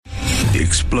The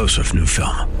explosive new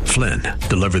film, Flynn,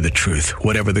 deliver the truth,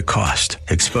 whatever the cost,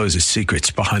 exposes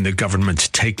secrets behind the government's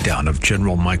takedown of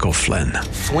General Michael Flynn.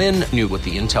 Flynn knew what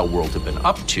the intel world had been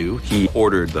up to. He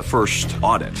ordered the first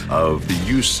audit of the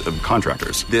use of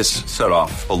contractors. This set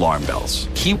off alarm bells.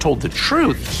 He told the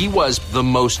truth. He was the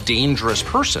most dangerous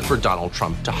person for Donald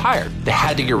Trump to hire. They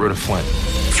had to get rid of Flynn.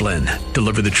 Flynn,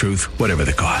 deliver the truth, whatever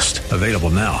the cost. Available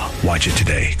now. Watch it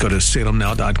today. Go to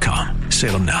salemnow.com.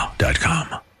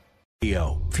 salemnow.com.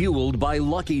 Fueled by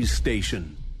Lucky's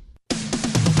Station.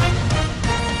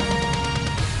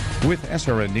 With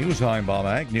SRN News, I'm Bob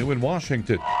Agnew in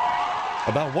Washington.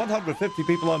 About 150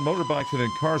 people on motorbikes and in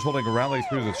cars holding a rally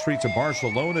through the streets of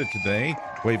Barcelona today,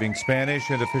 waving Spanish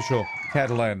and official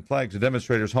Catalan flags. The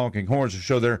demonstrators honking horns to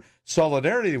show their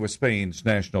solidarity with Spain's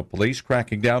national police,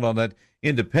 cracking down on that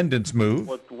independence move.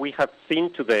 What we have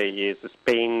seen today is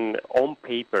Spain, on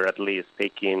paper at least,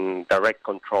 taking direct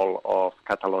control of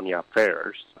Catalonia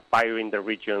affairs, firing the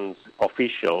region's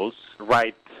officials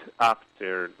right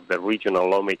after the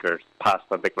regional lawmakers passed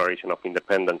a declaration of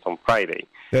independence on Friday.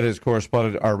 That is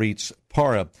correspondent Aritz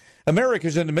Para. America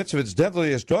is in the midst of its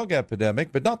deadliest drug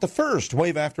epidemic, but not the first.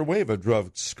 Wave after wave of drug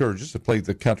scourges have plagued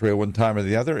the country at one time or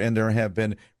the other, and there have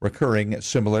been recurring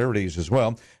similarities as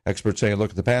well. Experts say a look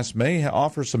at the past may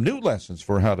offer some new lessons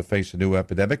for how to face a new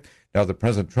epidemic, now that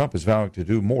President Trump is vowing to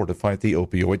do more to fight the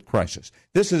opioid crisis.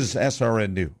 This is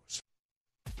SRN News.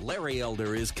 Larry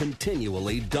Elder is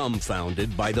continually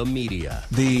dumbfounded by the media.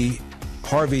 The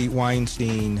Harvey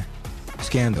Weinstein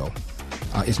scandal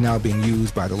is now being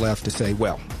used by the left to say,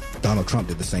 well, Donald Trump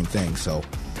did the same thing, so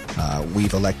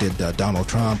we've elected Donald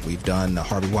Trump, we've done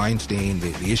Harvey Weinstein.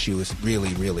 The issue is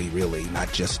really, really, really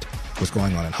not just what's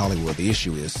going on in Hollywood. The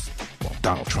issue is, well,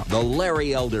 Donald Trump. The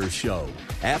Larry Elder Show,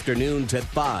 afternoons at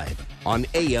 5 on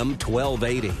AM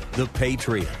 1280, The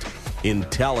Patriot.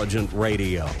 Intelligent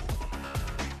radio.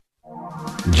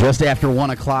 Just after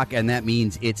 1 o'clock, and that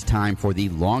means it's time for the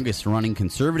longest-running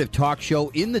conservative talk show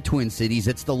in the Twin Cities.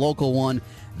 It's the local one,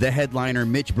 the headliner,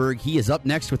 Mitch Berg. He is up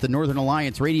next with the Northern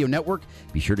Alliance Radio Network.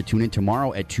 Be sure to tune in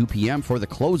tomorrow at 2 p.m. for the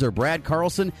closer, Brad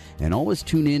Carlson, and always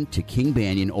tune in to King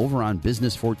Banyan over on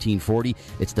Business 1440.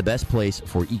 It's the best place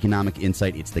for economic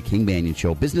insight. It's the King Banyan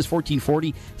Show. Business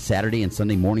 1440, Saturday and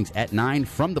Sunday mornings at 9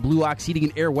 from the Blue Ox Heating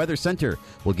and Air Weather Center.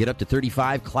 We'll get up to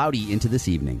 35, cloudy into this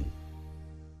evening.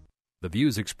 The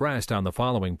views expressed on the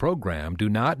following program do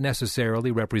not necessarily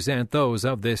represent those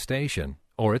of this station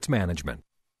or its management.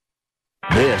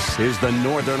 This is the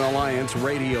Northern Alliance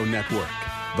Radio Network,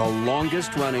 the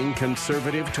longest-running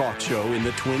conservative talk show in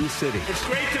the Twin Cities. It's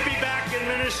great to be back in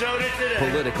Minnesota today.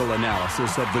 Political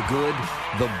analysis of the good,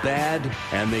 the bad,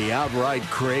 and the outright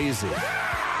crazy.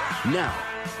 Now,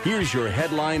 here's your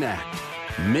headline act,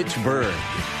 Mitch Berg.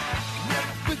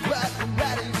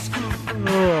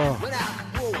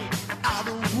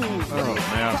 Oh,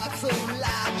 man.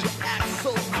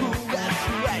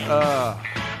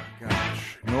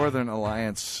 Gosh. Northern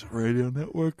Alliance Radio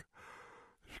Network.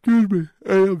 Excuse me.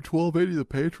 AM 1280, The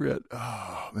Patriot.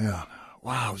 Oh, man.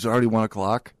 Wow, it's already 1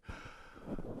 o'clock.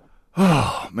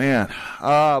 Oh, man.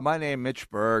 My name, Mitch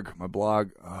Berg. My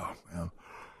blog. Oh,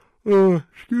 man.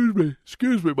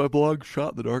 Excuse me. My blog,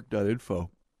 shotinthedark.info.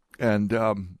 And,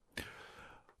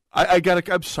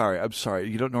 I'm sorry.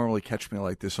 You don't normally catch me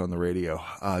like this on the radio.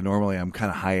 Normally I'm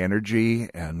kind of high energy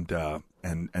and kind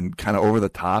of over the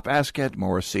top. Ask Ed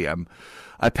Morrissey.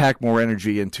 I pack more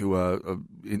energy into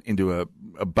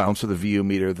a bounce of the VU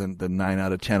meter than 9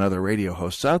 out of 10 other radio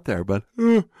hosts out there. But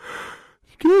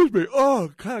excuse me.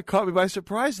 Oh, kind of caught me by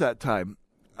surprise that time.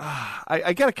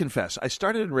 I got to confess. I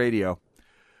started in radio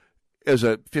as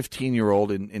a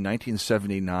 15-year-old in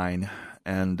 1979,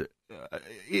 and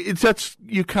you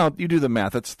do the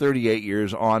math. That's 38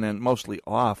 years on and mostly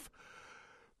off.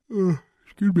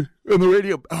 Excuse me. In the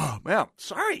radio. Oh man,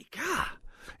 sorry. God.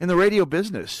 In the radio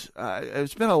business,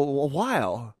 it's been a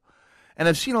while, and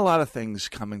I've seen a lot of things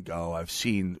come and go. I've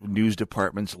seen news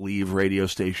departments leave radio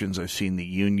stations. I've seen the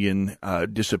union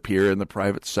disappear in the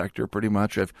private sector. Pretty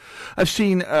much. I've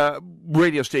seen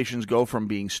radio stations go from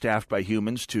being staffed by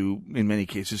humans to, in many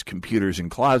cases, computers in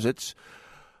closets.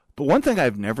 But one thing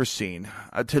I've never seen,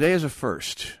 today is a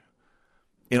first.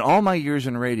 In all my years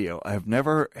in radio, I've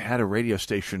never had a radio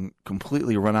station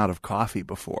completely run out of coffee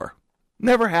before.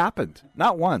 Never happened.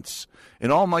 Not once.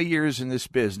 In all my years in this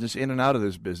business, in and out of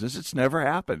this business, it's never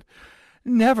happened.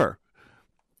 Never.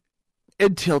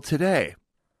 Until today.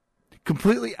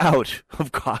 Completely out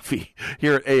of coffee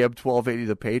here at AM 1280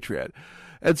 The Patriot.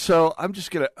 And so I'm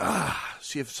just going to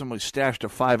see if somebody stashed a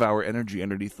 5-hour energy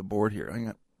underneath the board here. Hang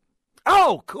on.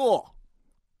 Oh, cool.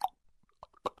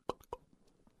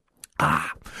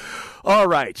 All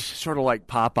right, sort of like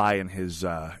Popeye and his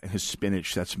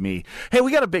spinach. That's me. Hey,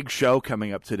 we got a big show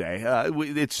coming up today.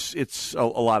 It's a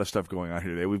lot of stuff going on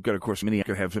here today. We've got, of course,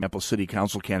 Minneapolis City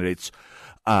Council candidates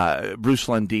Bruce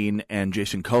Lundeen and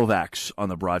Jason Kovacs on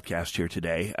the broadcast here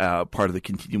today. Part of the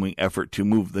continuing effort to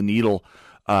move the needle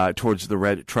towards the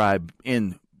Red Tribe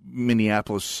in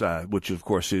Minneapolis, which, of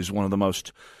course, is one of the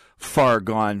most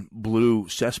far-gone blue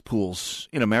cesspools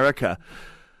in America.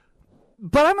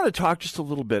 But I'm going to talk just a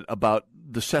little bit about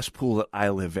the cesspool that I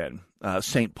live in,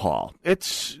 St. Paul.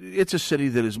 It's a city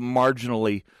that is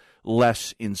marginally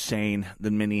less insane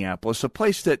than Minneapolis, a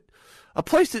place that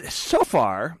so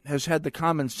far has had the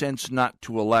common sense not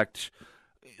to elect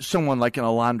someone like an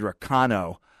Alondra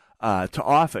Cano to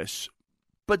office.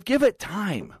 But give it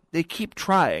time. They keep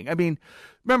trying. I mean,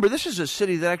 remember, this is a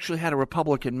city that actually had a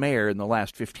Republican mayor in the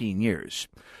last 15 years.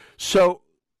 So,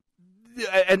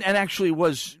 and actually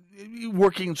was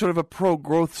working in sort of a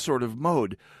pro-growth sort of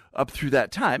mode up through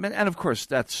that time. And of course,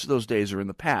 those days are in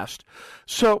the past.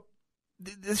 So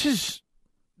there's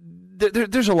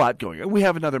a lot going on. We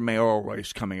have another mayoral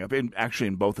race coming up, actually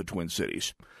in both the Twin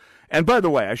Cities. And by the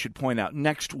way, I should point out,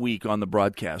 next week on the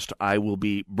broadcast, I will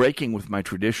be breaking with my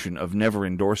tradition of never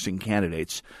endorsing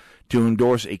candidates to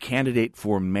endorse a candidate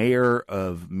for mayor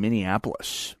of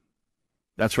Minneapolis.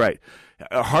 That's right. It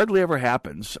hardly ever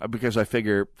happens because I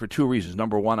figure for two reasons.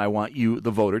 Number one, I want you,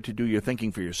 the voter, to do your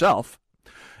thinking for yourself.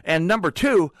 And number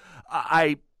two,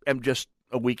 I am just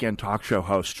a weekend talk show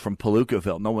host from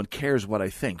Palookaville. No one cares what I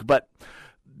think. But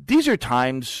these are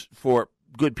times for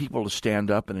good people to stand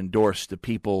up and endorse the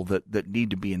people that need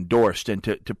to be endorsed and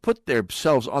to put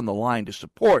themselves on the line to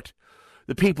support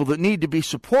the people that need to be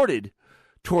supported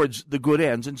towards the good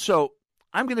ends. And so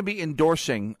I'm going to be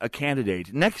endorsing a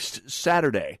candidate next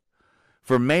Saturday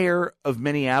for mayor of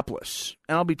Minneapolis.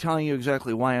 And I'll be telling you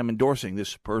exactly why I'm endorsing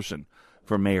this person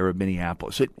for mayor of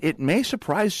Minneapolis. It may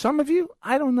surprise some of you.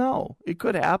 I don't know. It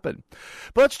could happen.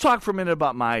 But let's talk for a minute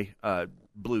about my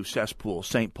blue cesspool,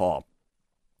 St. Paul.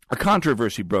 A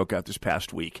controversy broke out this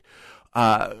past week.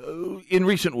 In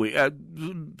recent week,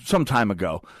 some time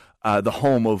ago, the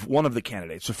home of one of the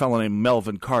candidates, a fellow named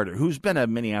Melvin Carter, who's been a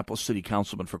Minneapolis city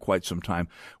councilman for quite some time,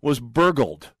 was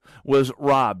burgled, was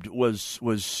robbed,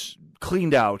 was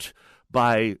cleaned out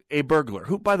by a burglar,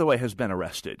 who, by the way, has been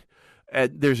arrested.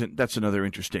 That's another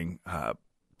interesting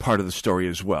part of the story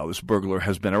as well. This burglar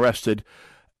has been arrested,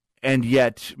 and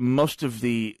yet most of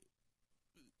the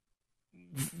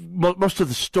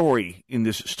story in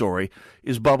this story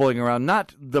is bubbling around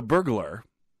not the burglar,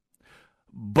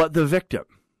 but the victim.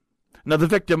 Now, the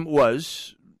victim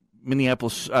was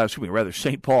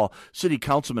St. Paul City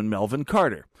Councilman Melvin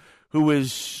Carter, who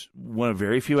is one of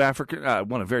very few African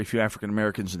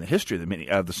Americans in the history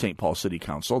of the St. Paul City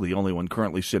Council, the only one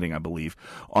currently sitting, I believe,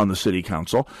 on the city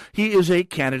council. He is a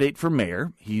candidate for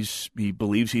mayor. He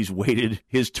believes he's waited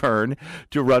his turn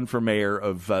to run for mayor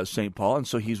of St. Paul, and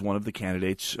so he's one of the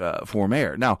candidates for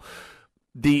mayor. Now,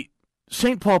 the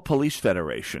St. Paul Police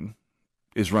Federation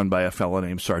is run by a fellow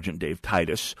named Sergeant Dave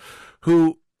Titus,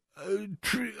 who,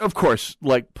 of course,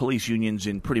 like police unions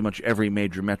in pretty much every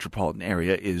major metropolitan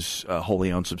area, is a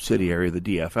wholly owned subsidiary of the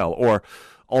DFL, or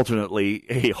alternately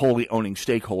a wholly owning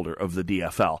stakeholder of the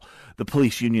DFL. The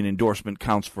police union endorsement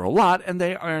counts for a lot, and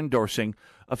they are endorsing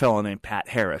a fellow named Pat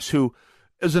Harris, who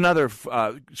is another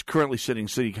currently sitting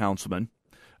city councilman,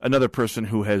 another person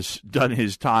who has done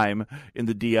his time in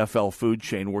the DFL food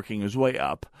chain, working his way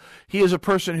up. He is a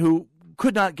person who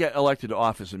could not get elected to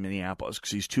office in Minneapolis because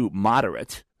he's too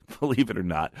moderate. Believe it or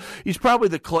not, he's probably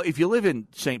if you live in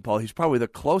St. Paul, he's probably the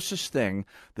closest thing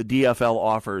the DFL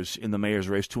offers in the mayor's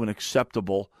race to an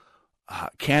acceptable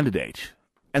candidate,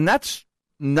 and that's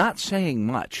not saying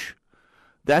much.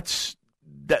 That's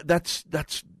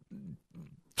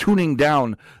tuning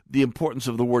down the importance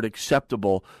of the word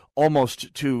acceptable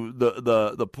almost to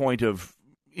the point of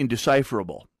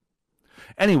indecipherable.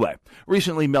 Anyway,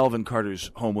 recently Melvin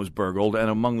Carter's home was burgled, and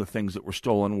among the things that were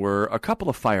stolen were a couple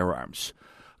of firearms.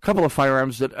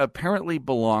 That apparently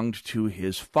belonged to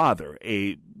his father,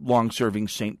 a long-serving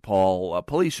St. Paul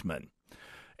policeman.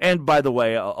 And, by the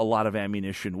way, a lot of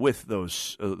ammunition with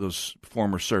those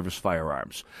former service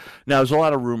firearms. Now, there's a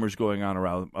lot of rumors going on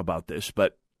around about this,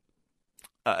 but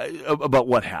about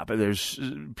what happened. There's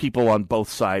people on both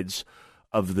sides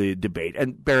of the debate.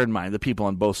 And bear in mind, the people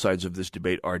on both sides of this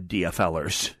debate are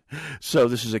DFLers. So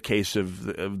this is a case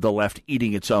of the left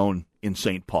eating its own in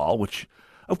St. Paul, which,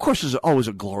 of course, is always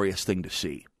a glorious thing to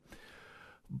see.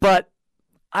 But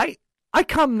I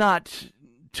come not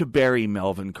to bury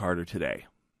Melvin Carter today.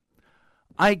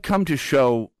 I come to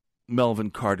show Melvin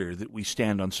Carter that we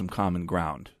stand on some common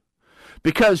ground.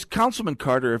 Because, Councilman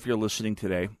Carter, if you're listening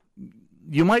today,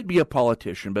 you might be a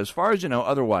politician, but as far as you know,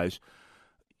 otherwise,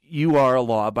 you are a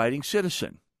law-abiding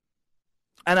citizen.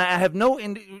 And I have no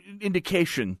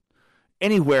indication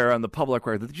anywhere on the public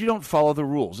record that you don't follow the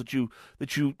rules, that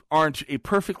you aren't a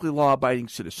perfectly law-abiding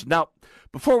citizen. Now,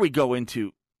 before we go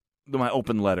into my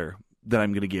open letter that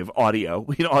I'm going to give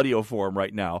in audio form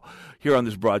right now here on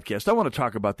this broadcast, I want to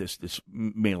talk about this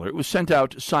mailer. It was sent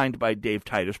out, signed by Dave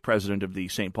Titus, president of the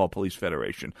St. Paul Police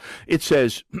Federation. It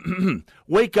says,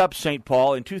 "Wake up, St.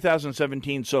 Paul. In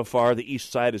 2017 so far, the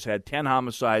East Side has had 10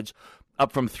 homicides,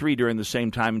 up from 3 during the same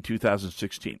time in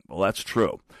 2016. Well, that's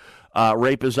true.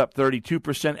 Rape is up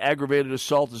 32%. Aggravated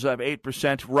assault is up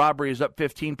 8%. Robbery is up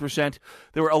 15%.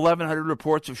 There were 1,100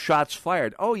 reports of shots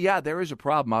fired. Oh, yeah, there is a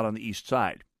problem out on the East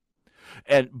Side.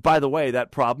 And by the way,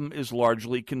 that problem is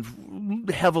largely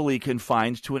heavily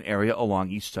confined to an area along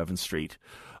East 7th Street,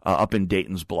 up in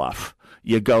Dayton's Bluff.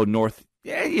 You go north,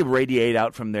 you radiate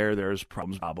out from there, there's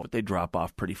problems, but they drop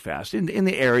off pretty fast. In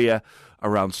the area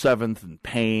around 7th and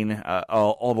Payne,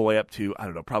 all the way up to, I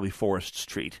don't know, probably Forest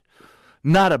Street.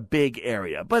 Not a big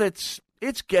area, but it's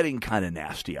getting kind of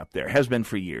nasty up there. Has been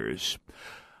for years.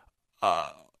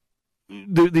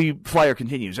 The flyer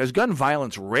continues. As gun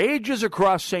violence rages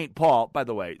across St. Paul, by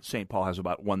the way, St. Paul has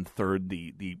about 1/3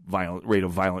 the rate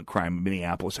of violent crime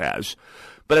Minneapolis has.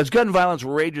 But as gun violence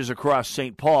rages across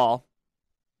St. Paul,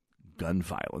 gun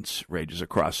violence rages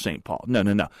across St. Paul.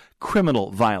 No. Criminal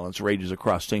violence rages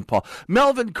across St. Paul.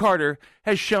 Melvin Carter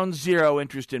has shown zero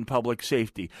interest in public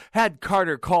safety. Had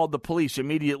Carter called the police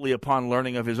immediately upon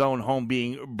learning of his own home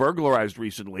being burglarized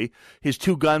recently, his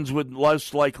 2 guns would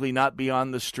most likely not be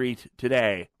on the street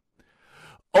today.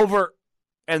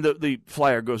 And the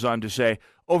flyer goes on to say,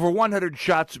 over 100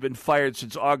 shots have been fired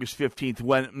since August 15th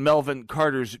when Melvin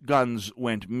Carter's guns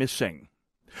went missing.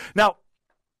 Now,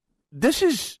 this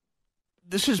is,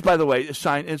 by the way,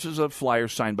 this is a flyer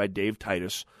signed by Dave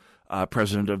Titus,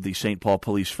 president of the St. Paul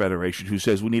Police Federation, who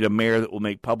says we need a mayor that will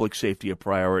make public safety a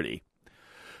priority.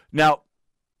 Now,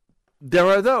 there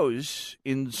are those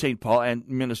in St. Paul and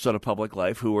Minnesota public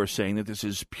life who are saying that this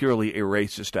is purely a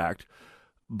racist act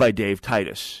by Dave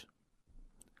Titus.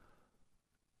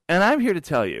 And I'm here to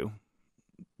tell you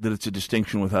that it's a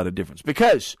distinction without a difference.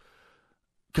 Because,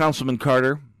 Councilman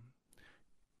Carter,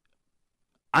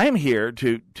 I'm here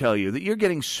to tell you that you're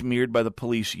getting smeared by the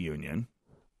police union,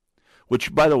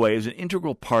 which, by the way, is an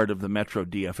integral part of the Metro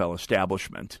DFL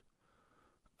establishment.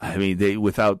 I mean,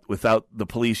 without the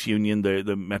police union,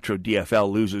 the Metro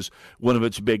DFL loses one of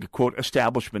its big, quote,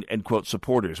 establishment, end quote,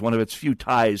 supporters, one of its few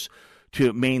ties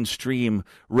to mainstream,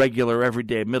 regular,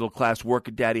 everyday, middle-class,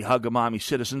 work-a-daddy, hug-a-mommy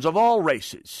citizens of all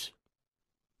races.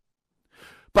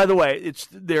 By the way,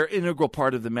 they're an integral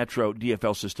part of the Metro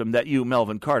DFL system that you,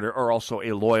 Melvin Carter, are also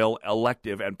a loyal,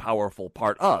 elective, and powerful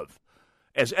part of,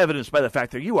 as evidenced by the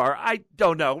fact that you are, I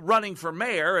don't know, running for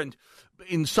mayor and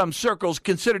in some circles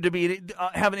considered to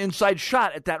have an inside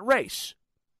shot at that race.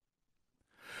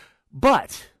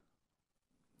 But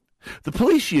the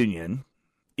police union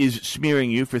is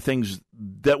smearing you for things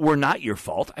that were not your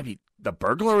fault. I mean, the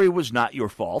burglary was not your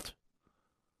fault.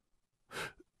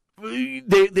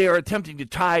 They are attempting to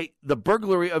tie the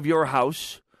burglary of your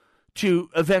house to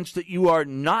events that you are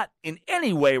not in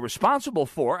any way responsible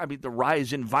for. I mean, the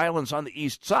rise in violence on the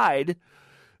East Side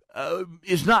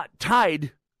is not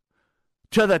tied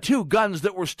to the 2 guns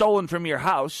that were stolen from your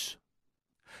house.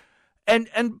 And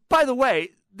by the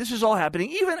way, this is all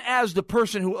happening even as the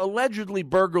person who allegedly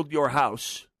burgled your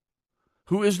house,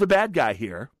 who is the bad guy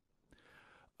here,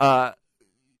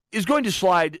 is going to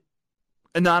slide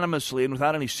anonymously and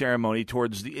without any ceremony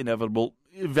towards the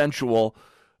eventual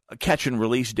catch and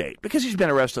release date, because he's been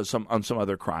arrested on some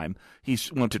other crime. He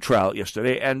went to trial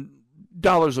yesterday, and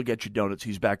dollars will get you donuts.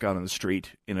 He's back out on the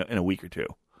street in a week or 2.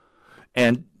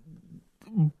 And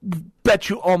bet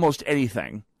you almost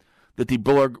anything that the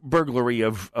burglary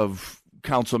of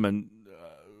Councilman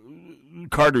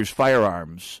Carter's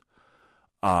firearms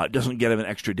doesn't get him an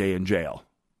extra day in jail.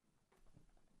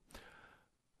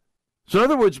 So in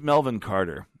other words, Melvin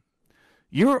Carter,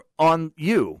 you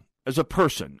as a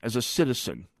person, as a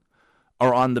citizen,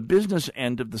 are on the business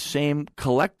end of the same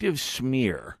collective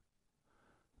smear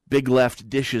Big Left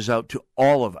dishes out to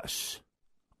all of us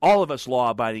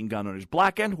law-abiding gun owners,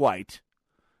 black and white,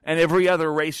 and every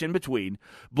other race in between,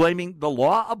 blaming the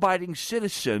law-abiding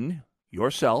citizen,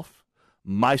 yourself,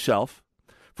 myself,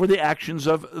 for the actions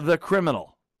of the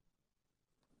criminal,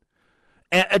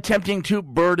 and attempting to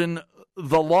burden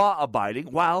the law-abiding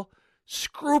while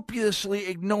scrupulously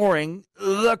ignoring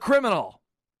the criminal.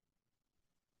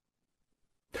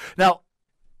 Now,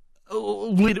 I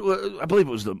believe it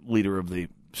was the leader of the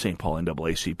St. Paul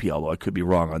NAACP, although I could be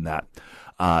wrong on that,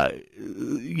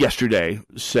 yesterday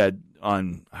said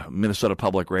on Minnesota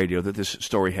Public Radio that this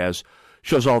story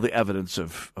shows all the evidence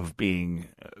of being,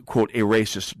 quote, a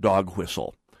racist dog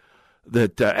whistle.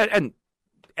 That and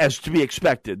as to be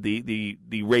expected, the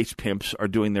race pimps are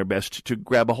doing their best to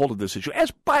grab a hold of this issue,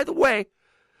 as, by the way,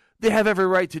 they have every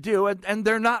right to do, and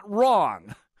they're not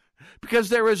wrong, because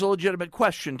there is a legitimate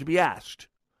question to be asked.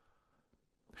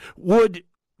 Would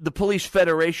the Police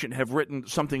Federation have written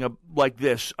something like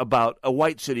this about a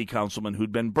white city councilman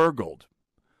who'd been burgled?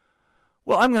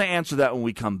 Well, I'm going to answer that when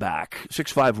we come back.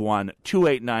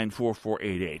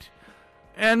 651-289-4488.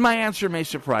 And my answer may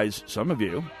surprise some of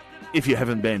you if you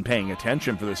haven't been paying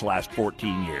attention for this last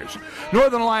 14 years.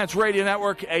 Northern Alliance Radio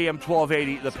Network, AM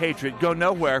 1280, The Patriot. Go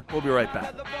nowhere. We'll be right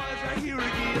back. The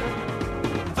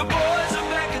boys are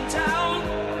back in town.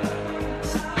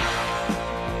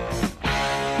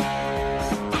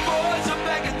 The boys are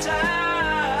back in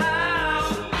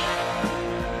town.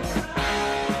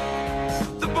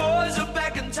 The boys are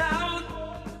back in town.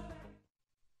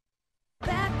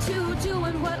 Back to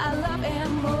doing what I love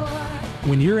and more.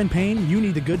 When you're in pain, you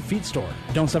need the Good Feet store.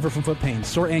 Don't suffer from foot pain,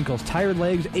 sore ankles, tired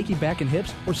legs, achy back and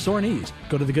hips, or sore knees.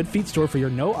 Go to the Good Feet store for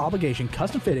your no-obligation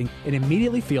custom fitting and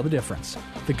immediately feel the difference.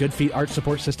 The Good Feet arch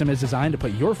support system is designed to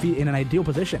put your feet in an ideal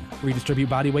position, redistribute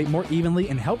body weight more evenly,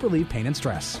 and help relieve pain and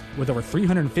stress. With over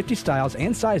 350 styles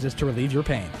and sizes to relieve your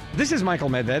pain. This is Michael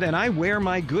Medved, and I wear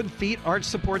my Good Feet arch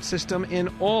support system in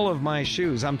all of my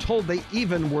shoes. I'm told they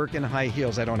even work in high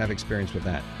heels. I don't have experience with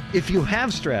that. If you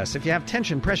have stress, if you have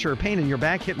tension, pressure, or pain in your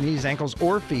back, hip, knees, ankles,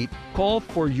 or feet, call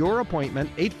for your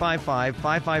appointment,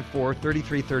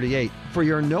 855-554-3338, for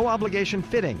your no-obligation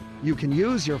fitting. You can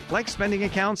use your flex spending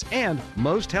accounts and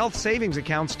most health savings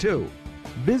accounts, too.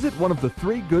 Visit one of the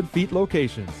 3 Good Feet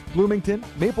locations, Bloomington,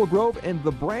 Maple Grove, and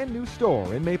the brand new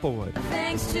store in Maplewood.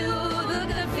 Thanks to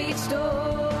the Good Feet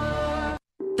store.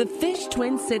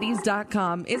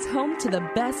 TheFishTwinCities.com is home to the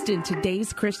best in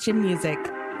today's Christian music.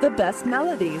 The best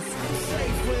melodies.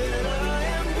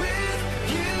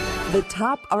 The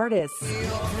top artists.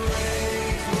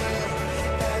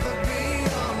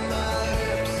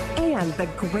 And the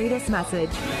greatest message.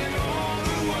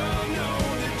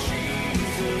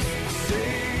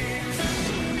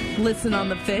 Listen on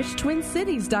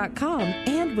TheFishTwinCities.com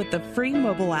and with the free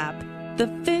mobile app. The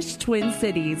Fish Twin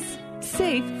Cities.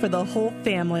 Safe for the whole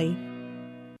family.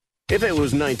 If it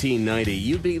was 1990,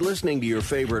 you'd be listening to your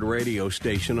favorite radio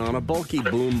station on a bulky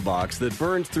boom box that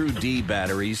burns through D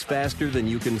batteries faster than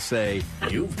you can say,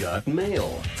 "You've got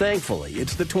mail." Thankfully,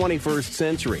 it's the 21st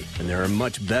century, and there are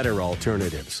much better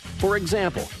alternatives. For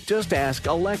example, just ask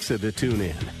Alexa to tune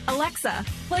in. Alexa,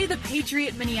 play The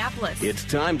Patriot Minneapolis. It's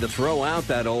time to throw out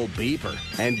that old beeper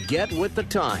and get with the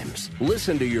times.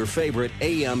 Listen to your favorite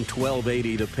AM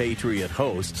 1280 The Patriot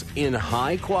hosts in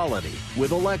high quality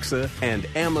with Alexa and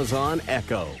Amazon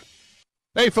Echo.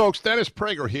 Hey folks, Dennis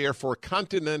Prager here for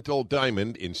Continental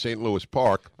Diamond in St. Louis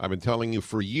Park. I've been telling you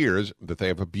for years that they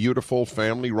have a beautiful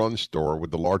family-run store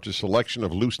with the largest selection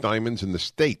of loose diamonds in the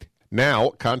state. Now,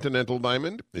 Continental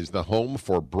Diamond is the home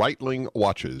for Breitling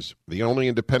watches, the only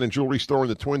independent jewelry store in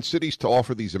the Twin Cities to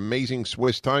offer these amazing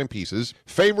Swiss timepieces,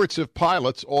 favorites of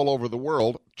pilots all over the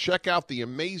world. Check out the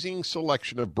amazing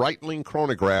selection of Breitling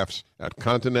chronographs at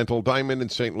Continental Diamond in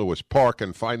St. Louis Park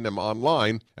and find them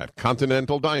online at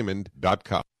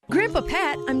continentaldiamond.com. Grandpa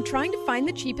Pat, I'm trying to find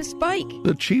the cheapest bike.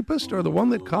 The cheapest or the one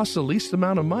that costs the least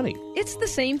amount of money? It's the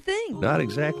same thing. Not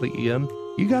exactly, Ian.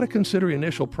 You got to consider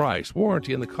initial price,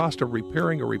 warranty, and the cost of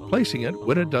repairing or replacing it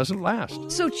when it doesn't last.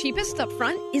 So cheapest up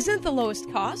front isn't the lowest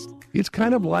cost? It's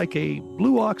kind of like a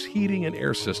Blue Ox heating and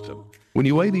air system. When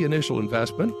you weigh the initial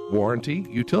investment, warranty,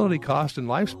 utility cost, and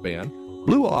lifespan,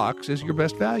 Blue Ox is your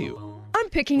best value. I'm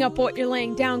picking up what you're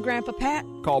laying down, Grandpa Pat.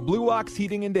 Call Blue Ox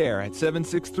Heating and Air at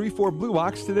 7634 Blue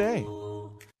Ox today.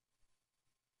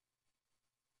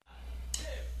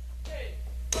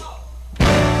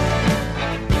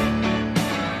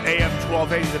 AM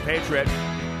 1280 The Patriot,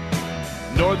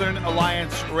 Northern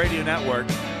Alliance Radio Network.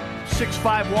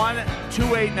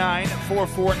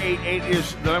 651-289-4488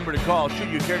 is the number to call should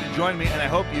you care to join me, and I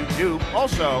hope you do.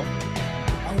 Also,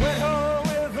 I went home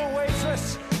with a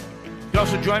waitress. you can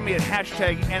also join me at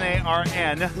hashtag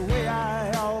NARN, The way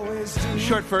I always do.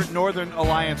 short for Northern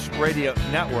Alliance Radio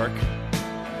Network.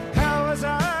 How was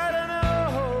I to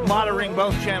know? Monitoring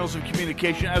both channels of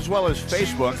communication as well as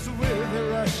Facebook. With the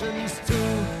Russians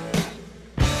too.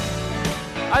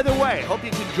 Either way, hope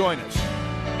you can join us.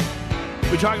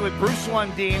 We're talking with Bruce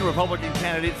Lundeen, Republican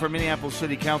candidate for Minneapolis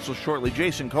City Council shortly.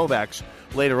 Jason Kovacs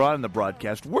later on in the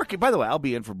broadcast. By the way, I'll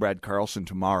be in for Brad Carlson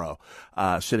tomorrow,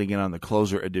 sitting in on the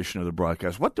closer edition of the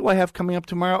broadcast. What do I have coming up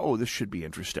tomorrow? Oh, this should be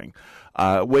interesting.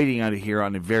 Waiting on to hear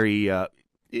on a very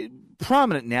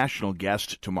prominent national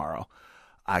guest tomorrow.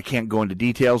 I can't go into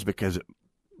details because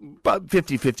about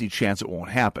 50-50 chance it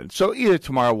won't happen. So either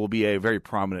tomorrow will be a very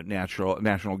prominent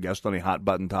national guest on a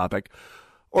hot-button topic,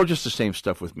 or just the same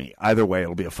stuff with me. Either way,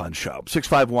 it'll be a fun show.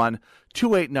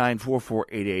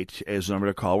 651-289-4488 is the number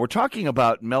to call. We're talking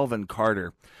about Melvin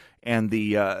Carter and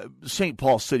the St.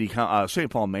 Paul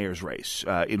mayor's race,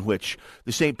 in which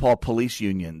the St. Paul Police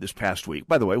Union this past week,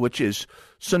 by the way, which is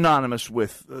synonymous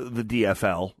with the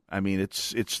DFL. I mean,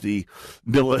 it's the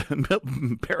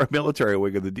paramilitary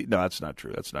wing of the no, that's not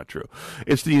true. That's not true.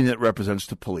 It's the union that represents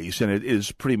the police, and it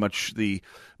is pretty much the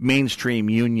mainstream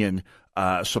union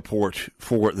support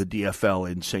for the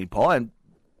DFL in St. Paul and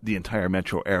the entire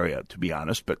metro area, to be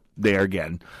honest. But they are,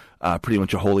 again, pretty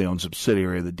much a wholly owned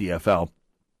subsidiary of the DFL.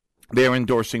 They are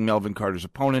endorsing Melvin Carter's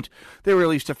opponent. They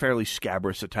released a fairly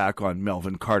scabrous attack on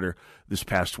Melvin Carter this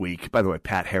past week. By the way,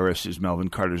 Pat Harris is Melvin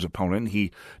Carter's opponent.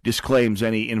 He disclaims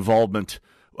any involvement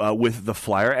with the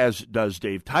flyer, as does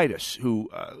Dave Titus, who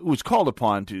was called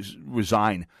upon to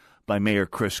resign by Mayor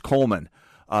Chris Coleman,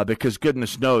 because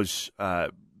goodness knows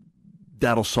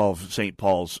that'll solve St.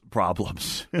 Paul's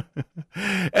problems.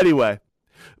 Anyway,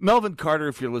 Melvin Carter,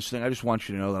 if you're listening, I just want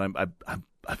you to know that I'm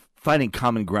finding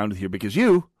common ground with you, because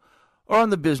you are on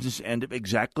the business end of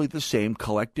exactly the same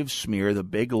collective smear the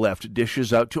big left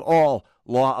dishes out to all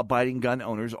law-abiding gun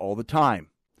owners all the time.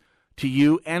 To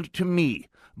you and to me,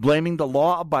 blaming the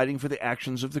law-abiding for the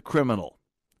actions of the criminal,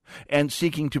 and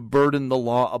seeking to burden the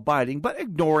law-abiding, but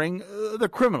ignoring the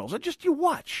criminals. And just you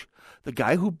watch. The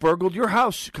guy who burgled your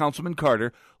house, Councilman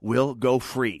Carter, will go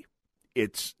free.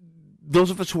 It's those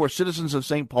of us who are citizens of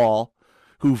St. Paul,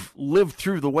 who've lived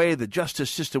through the way the justice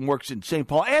system works in St.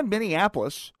 Paul and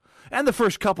Minneapolis, and the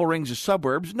first couple rings of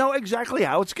suburbs, know exactly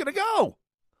how it's going to go.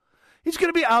 He's going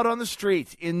to be out on the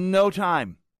street in no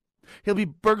time. He'll be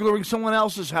burglaring someone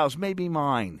else's house, maybe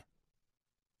mine.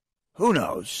 Who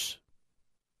knows?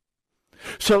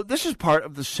 So this is part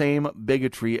of the same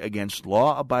bigotry against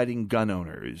law-abiding gun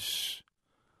owners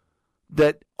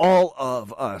that all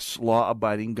of us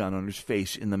law-abiding gun owners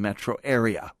face in the metro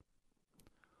area.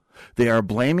 They are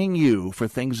blaming you for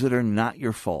things that are not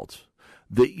your fault,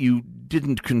 that you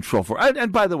didn't control for.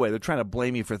 And by the way, they're trying to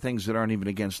blame you for things that aren't even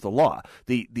against the law.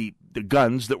 The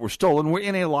guns that were stolen were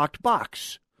in a locked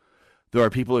box. There are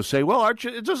people who say, well,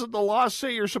 doesn't the law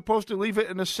say you're supposed to leave it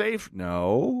in a safe?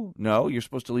 No, you're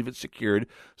supposed to leave it secured,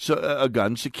 so a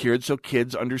gun secured so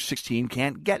kids under 16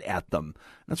 can't get at them.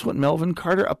 That's what Melvin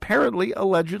Carter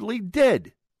allegedly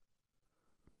did.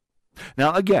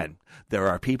 Now, again, there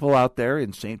are people out there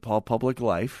in St. Paul public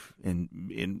life,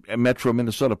 in Metro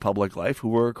Minnesota public life,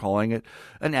 who are calling it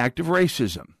an act of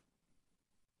racism.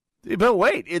 But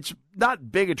wait, it's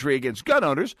not bigotry against gun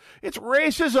owners, it's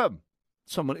racism.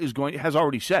 Someone has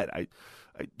already said,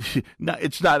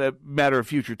 it's not a matter of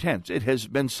future tense. It has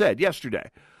been said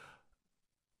yesterday.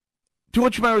 To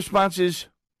which my response is,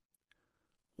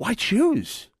 why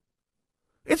choose?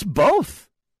 It's both.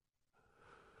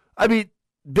 I mean,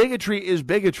 bigotry is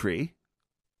bigotry.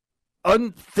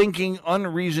 Unthinking,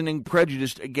 unreasoning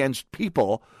prejudice against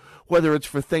people, whether it's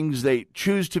for things they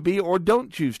choose to be or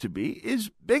don't choose to be, is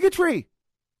bigotry.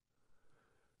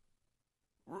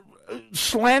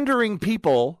 Slandering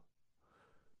people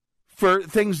for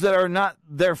things that are not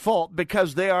their fault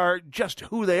because they are just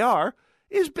who they are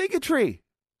is bigotry.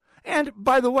 And,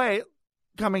 by the way,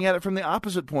 coming at it from the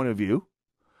opposite point of view,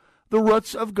 the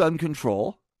roots of gun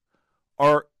control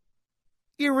are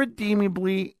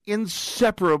irredeemably,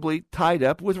 inseparably tied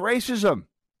up with racism.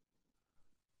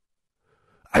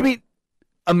 I mean,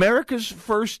 America's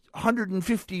first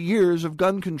 150 years of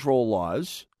gun control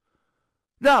laws,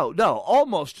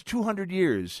 almost 200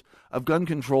 years of gun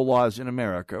control laws in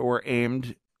America were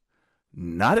aimed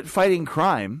not at fighting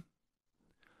crime,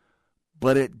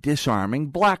 but at disarming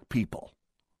black people.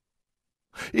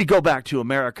 You go back to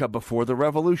America before the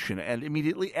Revolution and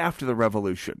immediately after the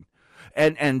Revolution,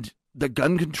 and the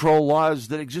gun control laws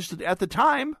that existed at the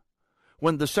time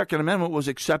when the Second Amendment was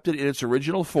accepted in its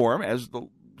original form, as the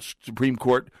Supreme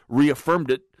Court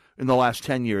reaffirmed it in the last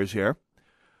 10 years here,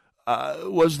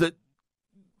 was that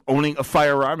owning a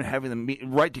firearm and having the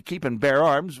right to keep and bear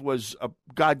arms was a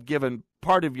God-given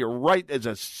part of your right as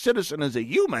a citizen, as a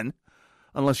human,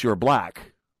 unless you were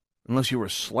black, unless you were a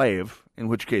slave, in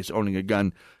which case owning a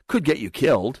gun could get you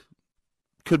killed,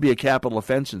 could be a capital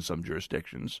offense in some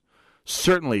jurisdictions.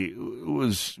 certainly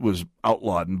was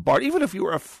outlawed and barred, even if you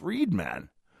were a freedman.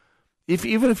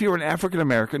 Even if you were an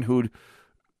African-American who'd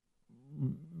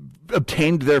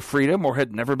obtained their freedom or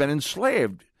had never been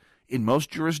enslaved. In most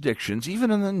jurisdictions,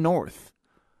 even in the North,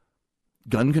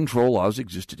 gun control laws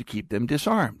existed to keep them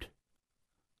disarmed.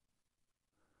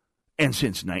 And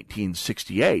since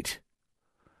 1968,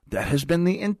 that has been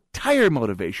the entire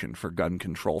motivation for gun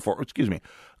control,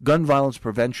 gun violence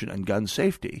prevention and gun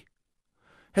safety,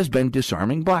 has been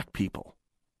disarming black people.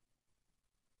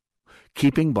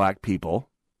 Keeping black people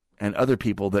and other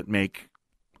people that make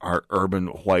our urban,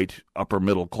 white,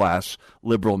 upper-middle-class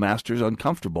liberal masters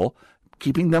uncomfortable,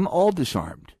 keeping them all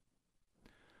disarmed.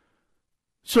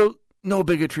 So no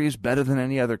bigotry is better than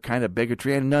any other kind of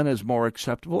bigotry, and none is more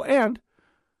acceptable. And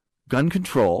gun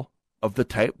control of the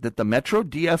type that the Metro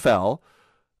DFL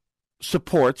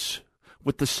supports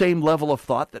with the same level of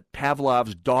thought that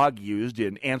Pavlov's dog used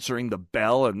in answering the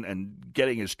bell and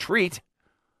getting his treat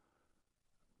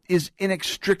is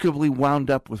inextricably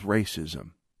wound up with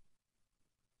racism.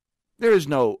 There is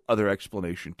no other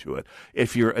explanation to it.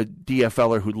 If you're a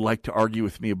DFLer who'd like to argue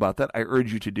with me about that, I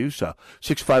urge you to do so.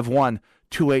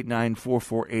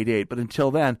 651-289-4488. But until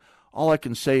then, all I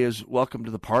can say is welcome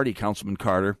to the party, Councilman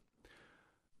Carter.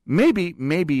 Maybe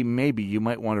you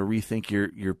might want to rethink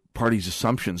your party's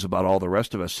assumptions about all the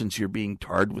rest of us, since you're being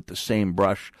tarred with the same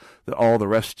brush that all the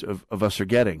rest of us are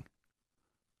getting.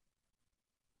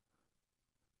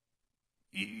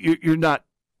 You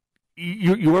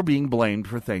are being blamed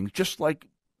for things just like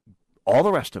all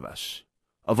the rest of us,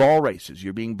 of all races.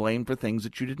 You're being blamed for things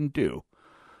that you didn't do.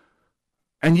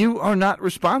 And you are not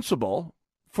responsible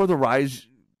for the rise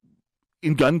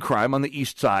in gun crime on the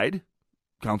East Side,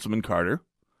 Councilman Carter.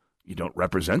 You don't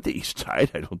represent the East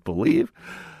Side, I don't believe.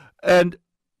 And,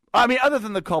 I mean, other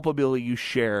than the culpability you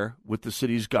share with the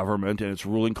city's government and its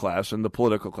ruling class and the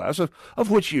political class,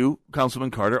 of which you, Councilman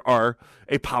Carter, are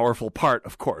a powerful part,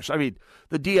 of course. I mean,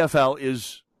 the DFL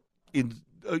is in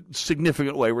a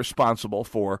significant way responsible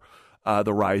for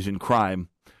the rise in crime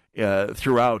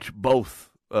throughout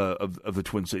both of the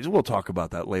Twin Cities. We'll talk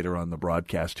about that later on the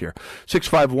broadcast here.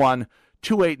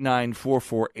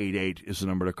 651-289-4488 is the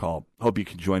number to call. Hope you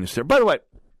can join us there. By the way,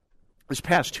 this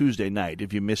past Tuesday night,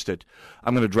 if you missed it,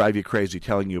 I'm going to drive you crazy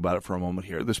telling you about it for a moment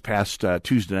here. This past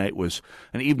Tuesday night was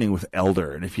an evening with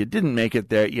Elder, and if you didn't make it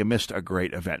there, you missed a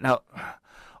great event. Now,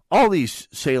 all these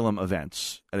Salem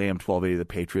events at AM 1280 The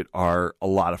Patriot are a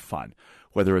lot of fun,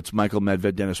 whether it's Michael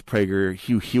Medved, Dennis Prager,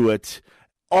 Hugh Hewitt.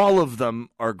 All of them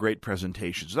are great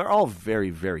presentations. They're all very,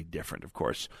 very different, of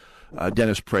course.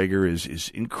 Dennis Prager is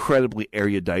incredibly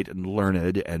erudite and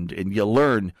learned, and you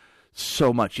learn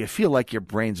so much. You feel like your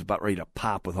brain's about ready to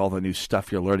pop with all the new stuff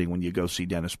you're learning when you go see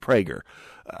Dennis Prager.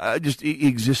 Just it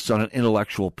exists on an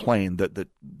intellectual plane that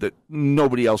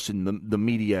nobody else in the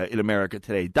media in America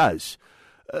today does.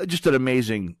 Just an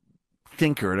amazing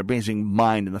thinker, an amazing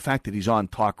mind, and the fact that he's on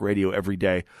talk radio every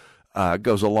day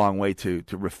goes a long way to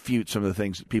refute some of the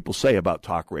things that people say about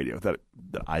talk radio that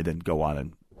I then go on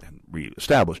and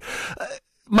reestablish.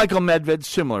 Michael Medved,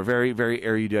 similar, very, very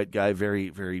erudite guy, very,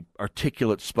 very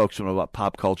articulate spokesman about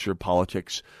pop culture,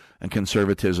 politics, and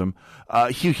conservatism.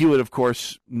 Hugh Hewitt, of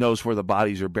course, knows where the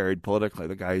bodies are buried politically.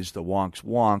 The guy's the wonk's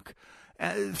wonk.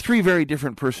 Three very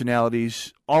different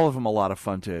personalities, all of them a lot of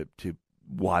fun to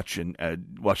watch and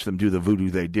watch them do the voodoo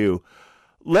they do.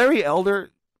 Larry Elder,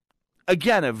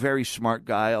 again, a very smart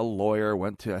guy, a lawyer,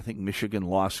 went to, I think, Michigan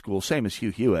Law School, same as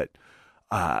Hugh Hewitt.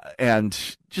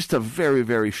 And just a very,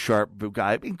 very sharp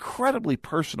guy, incredibly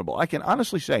personable. I can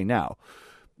honestly say now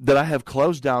that I have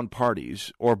closed down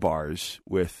parties or bars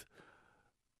with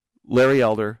Larry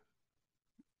Elder,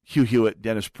 Hugh Hewitt,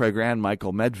 Dennis Prager, and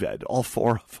Michael Medved, all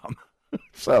four of them.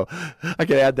 So I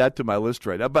can add that to my list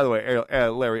right now. By the way,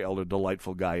 Larry Elder,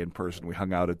 delightful guy in person. We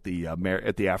hung out at the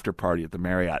after party at the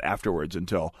Marriott afterwards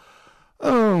until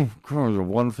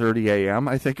 1:30 a.m.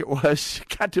 I think it was.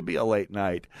 Got to be a late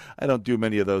night. I don't do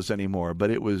many of those anymore, but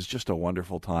it was just a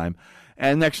wonderful time.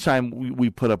 And next time we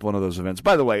put up one of those events,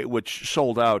 by the way, which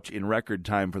sold out in record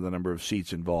time for the number of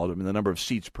seats involved. I mean, the number of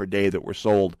seats per day that were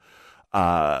sold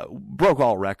broke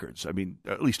all records. I mean,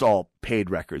 at least all paid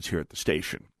records here at the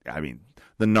station. I mean,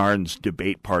 the Narns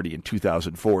debate party in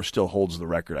 2004 still holds the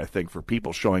record, I think, for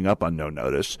people showing up on no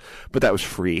notice, but that was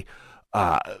free.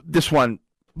 This one,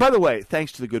 by the way,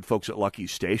 thanks to the good folks at Lucky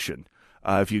Station.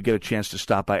 If you get a chance to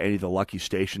stop by any of the Lucky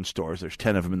Station stores, there's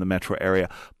 10 of them in the metro area.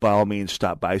 By all means,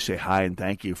 stop by, say hi, and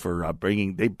thank you for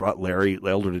they brought Larry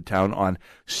Elder to town on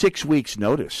 6 weeks'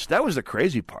 notice. That was the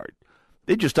crazy part.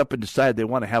 They just up and decided they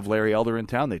want to have Larry Elder in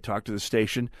town. They talked to the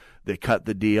station. They cut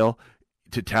the deal.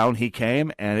 to town he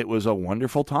came, and it was a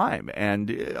wonderful time.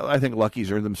 And I think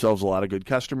Lucky's earned themselves a lot of good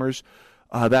customers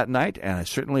that night, and I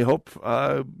certainly hope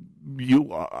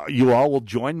you all will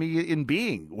join me in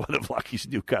being one of Lucky's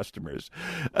new customers.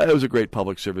 It was a great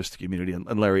public service to the community,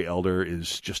 and Larry Elder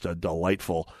is just a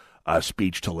delightful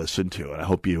speech to listen to. And I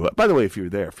hope you, by the way, if you're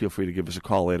there, feel free to give us a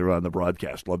call later on in the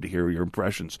broadcast. Love to hear your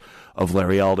impressions of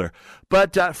Larry Elder.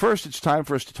 But first, it's time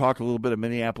for us to talk a little bit of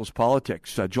Minneapolis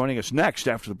politics. Joining us next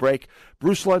after the break,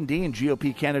 Bruce Lundeen,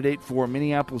 GOP candidate for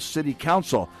Minneapolis City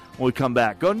Council. When we come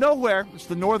back, go nowhere. It's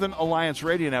the Northern Alliance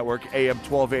Radio Network, AM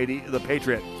 1280, The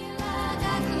Patriot.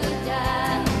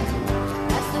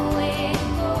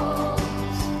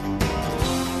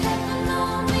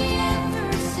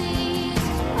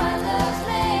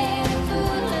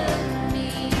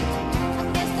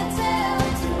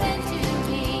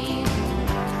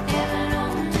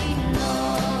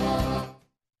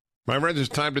 My friends, it's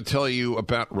time to tell you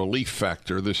about Relief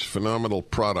Factor, this phenomenal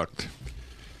product.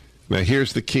 Now,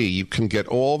 here's the key. You can get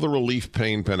all the relief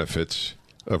pain benefits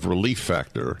of Relief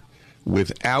Factor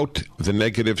without the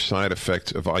negative side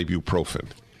effects of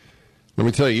ibuprofen. Let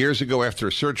me tell you, years ago after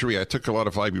a surgery, I took a lot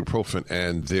of ibuprofen,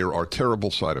 and there are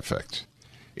terrible side effects.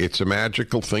 It's a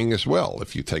magical thing as well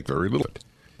if you take very little.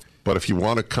 But if you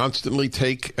want to constantly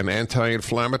take an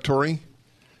anti-inflammatory,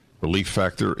 Relief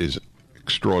Factor is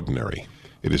extraordinary.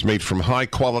 It is made from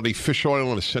high-quality fish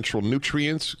oil and essential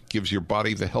nutrients, gives your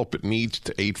body the help it needs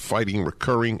to aid fighting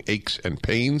recurring aches and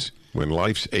pains. When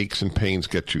life's aches and pains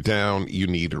get you down, you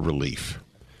need a relief.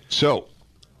 So,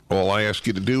 all I ask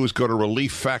you to do is go to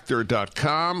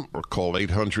ReliefFactor.com or call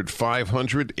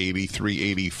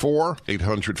 800-500-8384,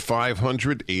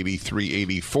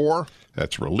 800-500-8384.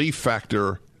 That's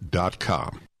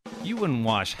ReliefFactor.com. You wouldn't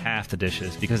wash half the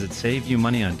dishes because it saved you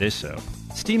money on dish soap.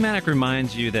 Steamatic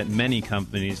reminds you that many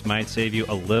companies might save you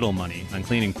a little money on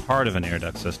cleaning part of an air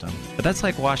duct system, but that's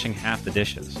like washing half the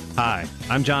dishes. Hi,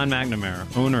 I'm John McNamara,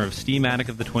 owner of Steamatic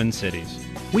of the Twin Cities.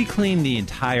 We clean the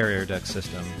entire air duct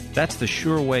system. That's the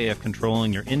sure way of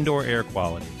controlling your indoor air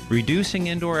quality, reducing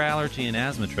indoor allergy and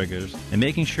asthma triggers, and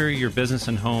making sure your business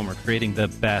and home are creating the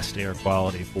best air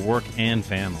quality for work and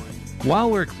family.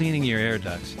 While we're cleaning your air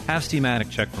ducts, have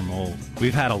Steamatic check for mold.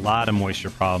 We've had a lot of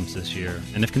moisture problems this year,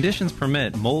 and if conditions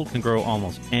permit, mold can grow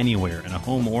almost anywhere in a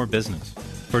home or business.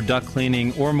 For duct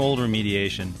cleaning or mold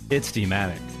remediation, it's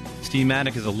Steamatic.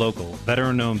 Steamatic is a local,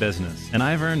 veteran-owned business, and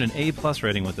I've earned an A+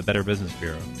 rating with the Better Business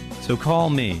Bureau. So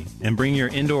call me and bring your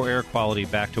indoor air quality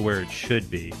back to where it should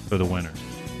be for the winter.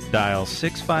 Dial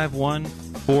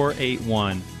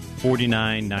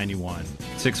 651-481-4991.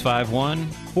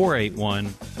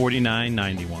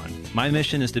 651-481-4991. My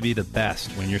mission is to be the best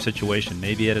when your situation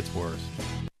may be at its worst.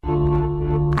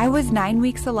 I was 9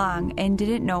 weeks along and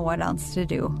didn't know what else to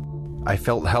do. I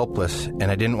felt helpless, and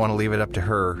I didn't want to leave it up to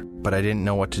her, but I didn't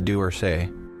know what to do or say.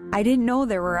 I didn't know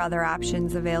there were other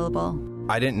options available.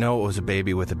 I didn't know it was a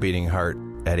baby with a beating heart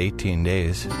at 18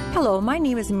 days. Hello, my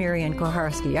name is Marian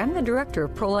Koharski. I'm the director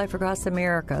of Pro-Life Across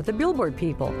America, the Billboard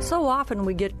people. So often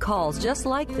we get calls just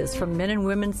like this from men and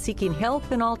women seeking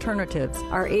help and alternatives.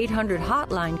 Our 800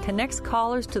 hotline connects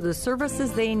callers to the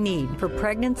services they need for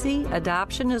pregnancy,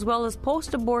 adoption, as well as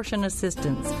post-abortion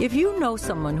assistance. If you know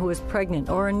someone who is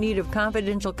pregnant or in need of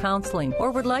confidential counseling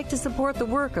or would like to support the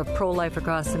work of Pro-Life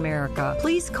Across America,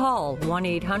 please call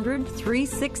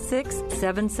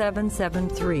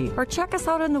 1-800-366-7773 or check us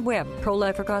out on the web,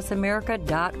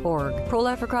 prolifeacrossamerica.org.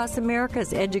 Pro-Life Across America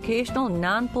is educational,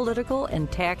 non-political,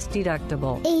 and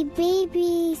tax-deductible. A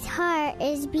baby's heart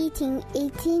is beating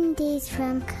 18 days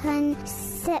from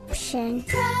conception.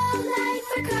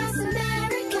 Pro-Life Across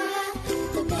America,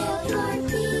 the Billboard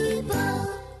people.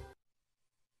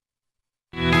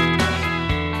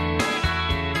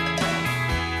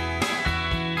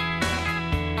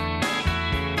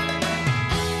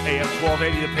 AM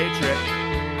 1280, The Patriot.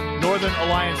 Northern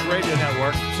Alliance Radio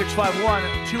Network,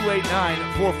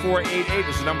 651-289-4488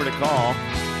 is the number to call.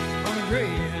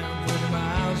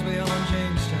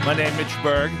 My name is Mitch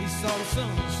Berg.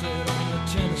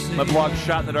 My blog,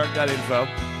 shotinthedark.info.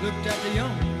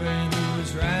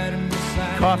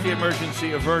 Coffee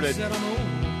emergency averted.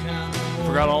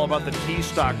 Forgot all about the tea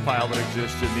stockpile that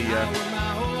exists in the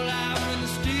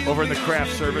over in the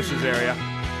craft services area.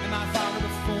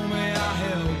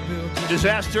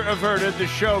 Disaster averted. The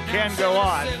show can go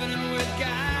on.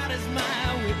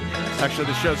 Actually,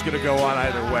 the show's going to go on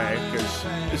either way because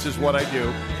this is what I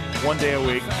do, one day a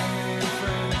week.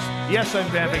 Yes,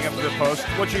 I'm vamping up to the post.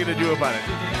 What you going to do about it?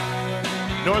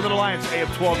 Northern Alliance, AM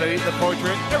 1280, The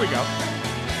Patriot. There we go.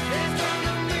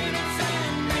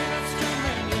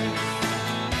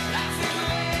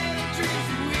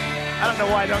 I don't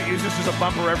know why I don't use this as a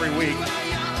bumper every week.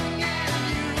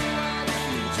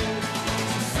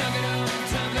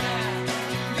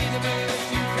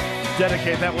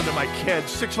 Dedicate that one to my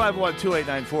kids.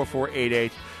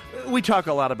 651-289-4488. We talk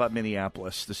a lot about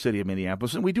Minneapolis, the city of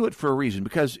Minneapolis, and we do it for a reason,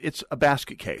 because it's a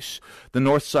basket case. The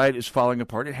north side is falling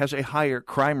apart. It has a higher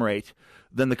crime rate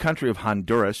than the country of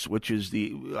Honduras, which is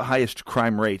the highest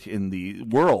crime rate in the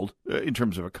world in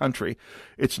terms of a country.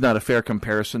 It's not a fair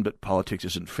comparison, but politics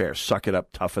isn't fair. Suck it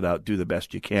up, tough it out, do the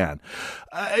best you can.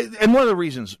 And one of the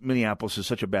reasons Minneapolis is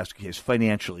such a basket case,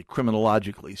 financially,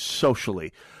 criminologically,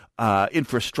 socially,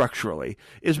 infrastructurally,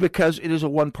 is because it is a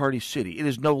one-party city. It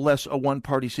is no less a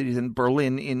one-party city than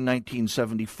Berlin in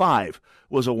 1975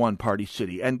 was a one-party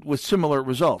city, and with similar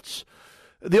results.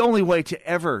 The only way to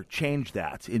ever change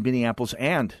that in Minneapolis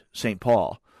and St.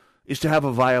 Paul is to have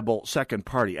a viable second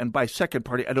party. And by second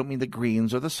party, I don't mean the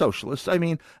Greens or the Socialists. I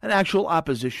mean an actual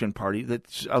opposition party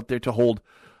that's out there to hold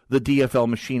the DFL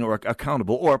machine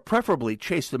accountable, or preferably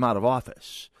chase them out of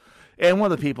office. And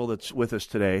one of the people that's with us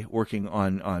today working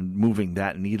on moving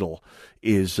that needle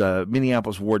is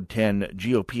Minneapolis Ward 10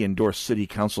 GOP-endorsed city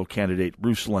council candidate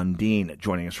Bruce Lundeen,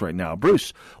 joining us right now.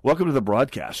 Bruce, welcome to the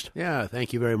broadcast. Yeah,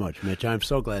 thank you very much, Mitch. I'm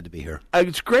so glad to be here.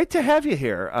 It's great to have you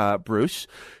here, Bruce.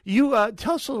 You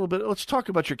tell us a little bit. Let's talk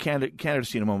about your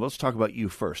candidacy in a moment. Let's talk about you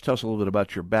first. Tell us a little bit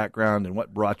about your background and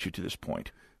what brought you to this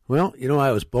point. Well, you know,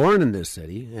 I was born in this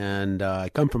city, and I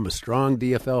come from a strong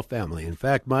DFL family. In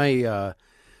fact, my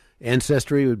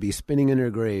ancestry would be spinning in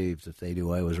their graves if they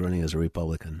knew I was running as a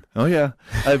Republican. Oh yeah,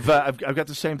 I've got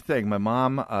the same thing. My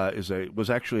mom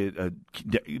was actually a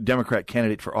Democrat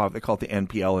candidate for office. They call it the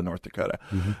NPL in North Dakota,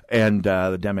 and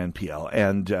the Dem NPL.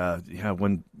 And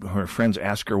when her friends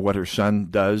ask her what her son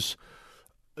does,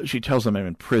 she tells them I'm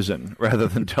in prison rather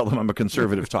than tell them I'm a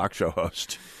conservative talk show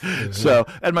host. So,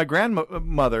 and my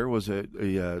grandmother was was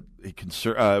a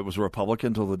Republican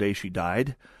until the day she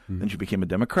died. Then she became a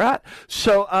Democrat.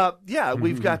 So,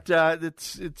 we've got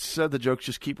it's the jokes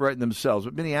just keep writing themselves.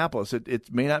 But Minneapolis, it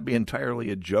may not be entirely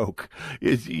a joke.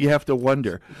 You have to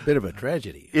wonder. It's a bit of a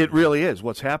tragedy. It really is.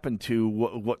 What's happened to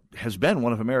what has been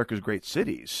one of America's great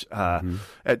cities?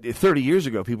 30 years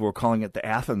ago, people were calling it the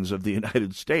Athens of the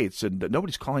United States, and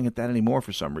nobody's calling it that anymore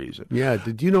for some reason. Yeah.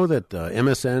 Did you know that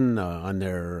MSN on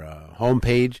their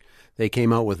homepage, they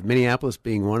came out with Minneapolis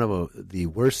being one of the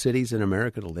worst cities in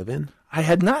America to live in? I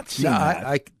had not seen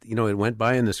that. It went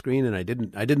by on the screen, and I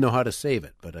didn't know how to save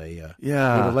it, but I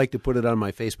would like to put it on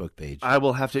my Facebook page. I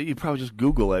will have to. You probably just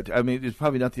Google it. I mean, it's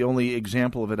probably not the only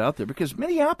example of it out there, because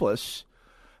Minneapolis.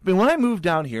 I mean, when I moved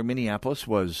down here, Minneapolis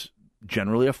was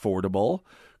generally affordable.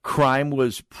 Crime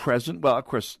was present. Well, of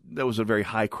course, that was a very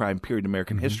high crime period in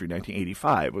American history.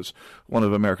 1985 was one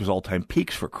of America's all-time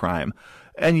peaks for crime.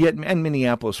 And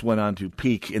Minneapolis went on to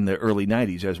peak in the early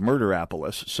 90s as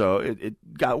Murderapolis, so it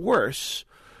got worse.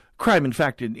 Crime, in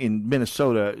fact, in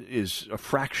Minnesota is a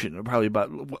fraction, probably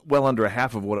about well under a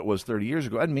half of what it was 30 years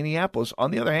ago. And Minneapolis,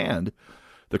 on the other hand,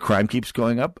 the crime keeps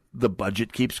going up, the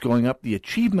budget keeps going up. The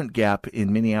achievement gap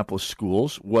in Minneapolis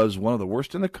schools was one of the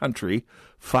worst in the country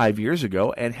 5 years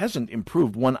ago and hasn't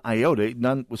improved one iota,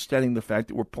 notwithstanding the fact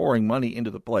that we're pouring money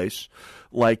into the place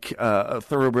like a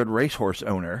thoroughbred racehorse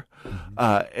owner.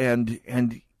 And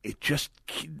it just,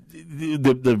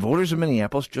 the voters of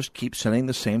Minneapolis just keep sending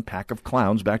the same pack of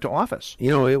clowns back to office.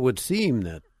 You know, it would seem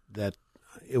that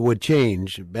it would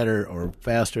change better or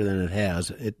faster than it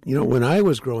has. When I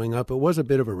was growing up, it was a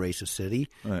bit of a racist city,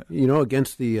 right,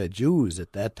 against the Jews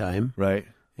at that time. Right.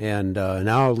 And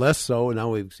now less so. Now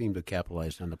we seem to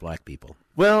capitalize on the black people.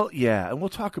 Well, yeah, and we'll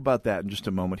talk about that in just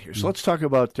a moment here. So let's talk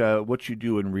about what you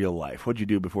do in real life. What did you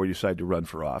do before you decided to run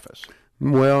for office?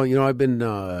 Well, I've been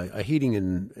a heating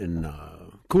and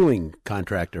cooling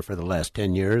contractor for the last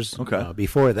 10 years. Okay.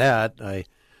 Before that, I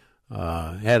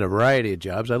had a variety of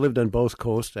jobs. I lived on both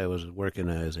coasts. I was working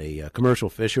as a commercial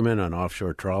fisherman on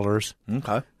offshore trawlers.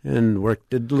 Okay. And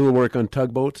did a little work on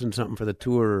tugboats and something for the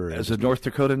tour. As a North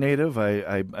Dakota native,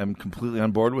 I'm completely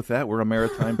on board with that. We're a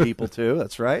maritime people too.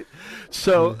 That's right.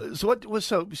 So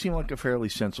you seem like a fairly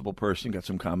sensible person. Got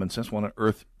some common sense. What on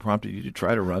earth prompted you to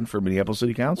try to run for Minneapolis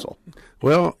City Council?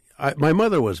 Well, my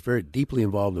mother was very deeply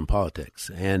involved in politics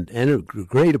and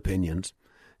great opinions.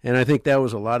 And I think that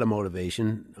was a lot of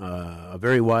motivation. A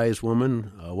very wise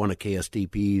woman, one of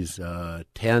KSTP's the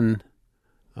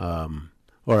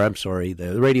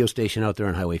radio station out there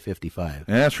on Highway 55.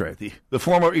 Yeah, that's right. The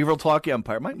former Evil Talk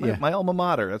Empire. My alma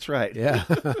mater, that's right. Yeah.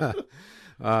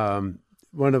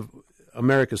 One of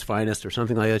America's finest or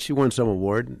something like that. She won some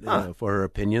award for her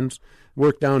opinions.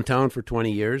 Worked downtown for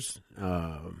 20 years,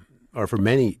 or for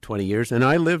 20 years. And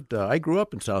I grew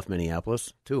up in South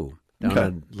Minneapolis, too. down Okay.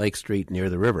 on Lake Street near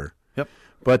the river. Yep.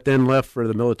 But then left for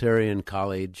the military and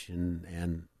college,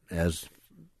 and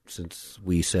since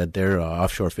we said they're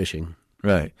offshore fishing.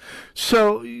 Right.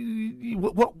 So,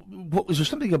 what was there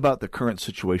something about the current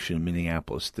situation in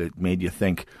Minneapolis that made you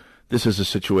think this is a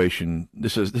situation?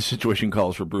 This situation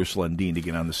calls for Bruce Lundeen to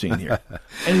get on the scene here.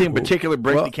 Anything in particular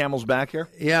break the camel's back here?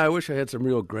 Yeah, I wish I had some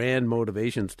real grand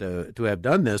motivations to have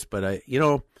done this, but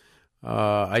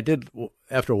I did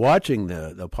after watching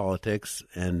the politics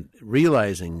and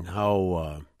realizing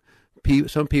how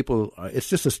some people. It's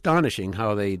just astonishing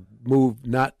how they move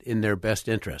not in their best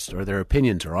interest, or their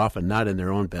opinions are often not in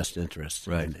their own best interest.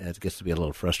 Right. And it gets to be a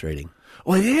little frustrating.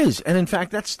 Well, it is, and in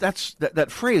fact, that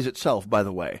phrase itself, by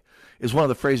the way, is one of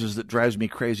the phrases that drives me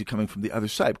crazy coming from the other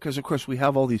side, because of course we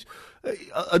have all these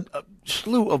a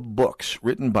slew of books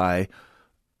written by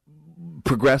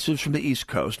progressives from the East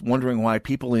Coast wondering why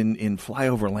people in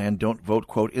flyover land don't vote,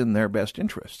 quote, in their best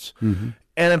interests. Mm-hmm.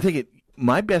 And I'm thinking,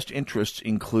 my best interests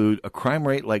include a crime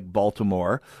rate like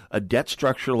Baltimore, a debt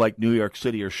structure like New York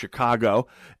City or Chicago,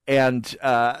 and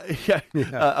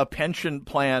a pension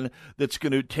plan that's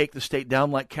going to take the state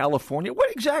down like California.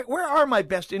 Where are my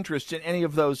best interests in any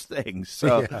of those things?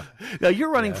 So now you're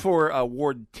running for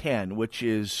Ward 10, which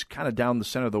is kind of down the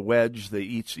center of the wedge,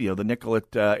 the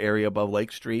Nicollet area above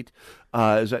Lake Street. Do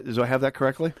I have that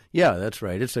correctly? Yeah, that's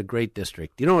right. It's a great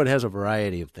district. It has a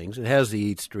variety of things. It has the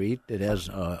Eat Street. It has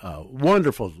a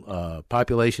wonderful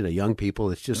population of young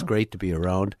people. It's just great to be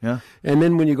around. Yeah. And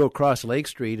then when you go across Lake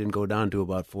Street and go down to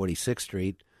about 46th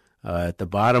Street, at the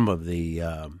bottom of the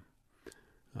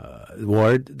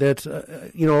ward, that's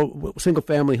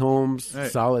single-family homes, right.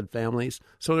 solid families.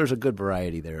 So there's a good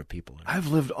variety there of people. I've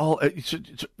lived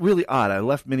it's really odd. I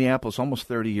left Minneapolis almost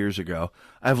 30 years ago.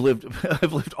 I've lived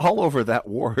all over that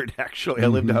ward, actually. I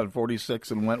lived down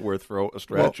 46 in Wentworth for a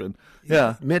stretch.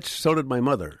 Well, Mitch, so did my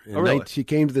mother. Really? She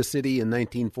came to the city in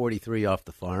 1943 off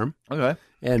the farm. Okay.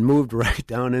 And moved right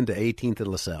down into 18th and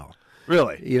LaSalle.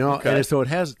 Really? Okay. And so it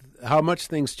has how much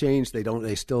things change.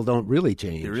 They still don't really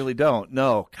change. They really don't.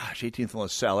 No. Gosh, 18th and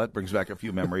LaSalle, that brings back a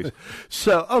few memories.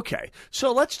 So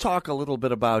let's talk a little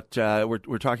bit about,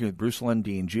 we're talking with Bruce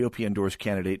Lundeen, GOP endorsed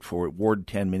candidate for Ward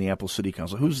 10, Minneapolis City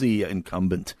Council. Who's the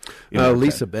incumbent?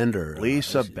 Lisa Bender.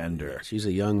 Lisa Bender. She's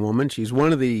a young woman. She's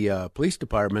one of the police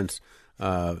department's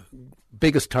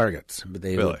biggest targets. But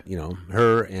they, really?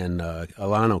 Her and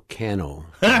Alano Cano.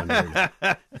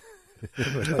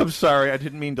 I'm sorry, I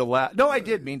didn't mean to laugh. No, I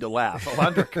did mean to laugh.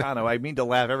 Alondra Cano, I mean to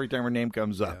laugh every time her name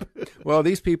comes up. Well,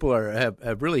 these people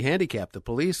have really handicapped the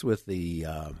police with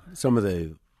some of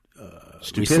the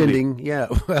rescinding. Yeah,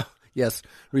 well, yes,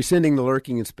 rescinding the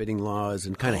lurking and spitting laws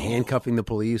and kind of handcuffing the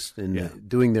police and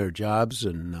doing their jobs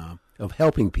and of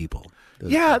helping people.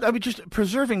 Yeah, I mean, just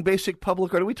preserving basic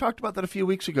public order. We talked about that a few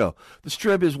weeks ago. The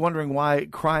Strib is wondering why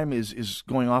crime is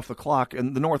going off the clock,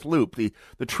 and the North Loop, the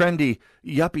trendy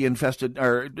yuppie-infested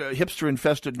or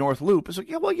hipster-infested North Loop, is like,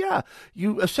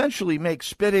 you essentially make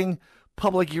spitting,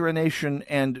 public urination,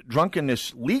 and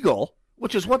drunkenness legal,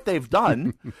 which is what they've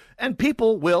done, and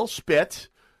people will spit,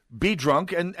 be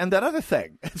drunk, and that other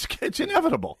thing. It's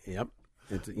inevitable. Yep.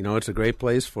 It's a great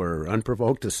place for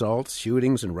unprovoked assaults,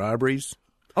 shootings, and robberies.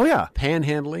 Oh, yeah.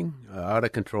 Panhandling, out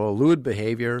of control, lewd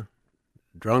behavior,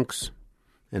 drunks,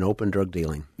 and open drug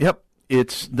dealing. Yep.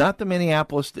 It's not the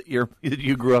Minneapolis that you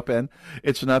grew up in.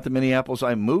 It's not the Minneapolis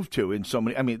I moved to in so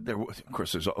many. I mean, of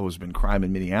course, there's always been crime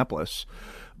in Minneapolis,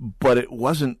 but it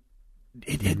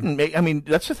didn't make. I mean,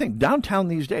 that's the thing. Downtown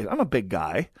these days, I'm a big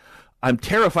guy. I'm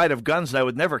terrified of guns, and I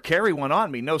would never carry one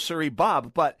on me. No, sirree,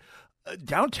 Bob. But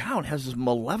downtown has this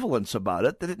malevolence about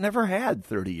it that it never had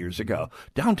 30 years ago.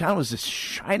 Downtown was this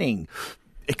shining,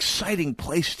 exciting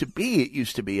place to be. It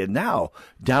used to be. And now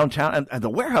downtown and the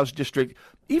warehouse district,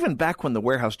 even back when the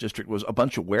warehouse district was a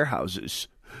bunch of warehouses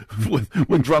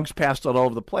when drunks passed out all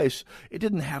over the place, it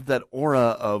didn't have that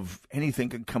aura of anything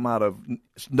can come out of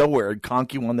nowhere and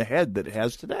conk you on the head that it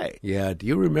has today. Yeah. Do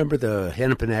you remember the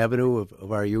Hennepin Avenue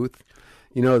of our youth?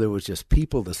 There was just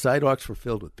people. The sidewalks were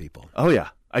filled with people. Oh, yeah.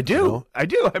 I do. I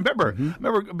remember. I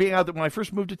remember being out there when I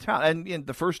first moved to town, and in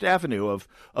the First Avenue of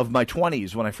my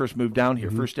 20s when I first moved down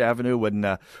here. First Avenue when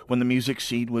the music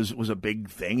scene was a big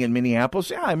thing in Minneapolis.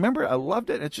 Yeah, I remember. I loved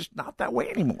it. It's just not that way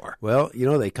anymore. Well,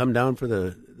 they come down for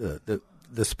the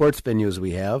sports venues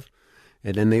we have,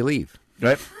 and then they leave.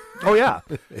 Right. Oh, yeah.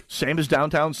 Same as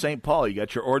downtown St. Paul. You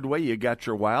got your Ordway, you got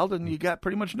your Wild, and you got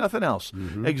pretty much nothing else.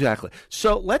 Exactly.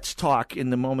 So let's talk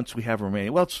in the moments we have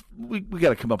remaining. Well, we got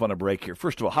to come up on a break here.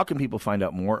 First of all, how can people find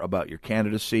out more about your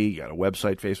candidacy? You got a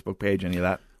website, Facebook page, any of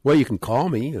that? Well, you can call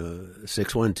me,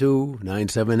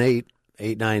 612-978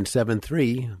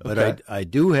 8973. But Okay. I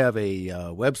do have a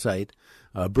website,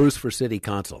 Bruce for City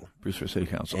Council. Bruce for City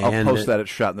Council. I'll post that at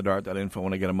shotinthedart.info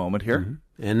when I get a moment here.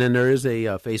 Mm-hmm. And then there is a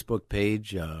Facebook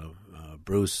page,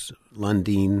 Bruce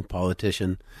Lundeen,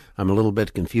 politician. I'm a little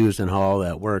bit confused in how all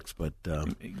that works, but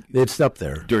it's up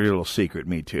there. Dirty little secret,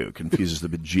 me too. Confuses the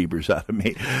bejeebers out of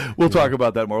me. We'll talk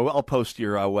about that more. I'll post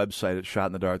your website at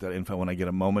shotinthedart.info when I get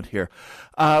a moment here.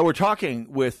 We're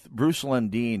talking with Bruce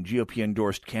Lundeen,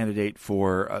 GOP-endorsed candidate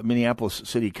for Minneapolis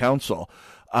City Council.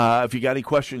 If you got any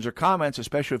questions or comments,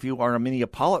 especially if you are a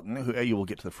Minneapolitan, you will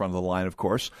get to the front of the line, of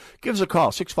course. Give us a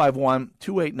call,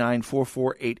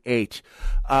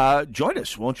 651-289-4488. Join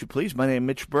us, won't you please? My name is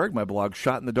Mitch Berg, my blog,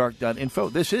 shotinthedart.info.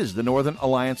 This is the Northern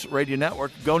Alliance Radio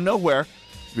Network. Go nowhere.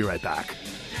 Be right back.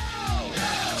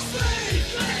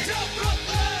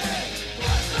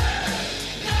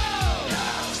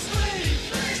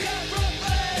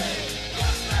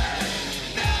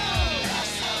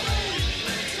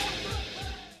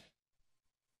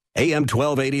 AM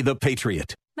 1280, The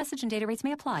Patriot. Message and data rates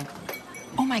may apply.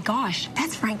 Oh my gosh,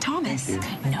 that's Frank Thomas.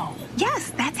 No.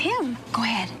 Yes, that's him. Go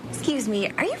ahead. Excuse me,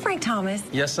 are you Frank Thomas?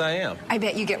 Yes, I am. I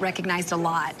bet you get recognized a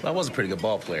lot. I was a pretty good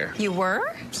ball player. You were?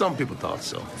 Some people thought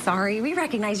so. Sorry, we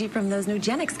recognize you from those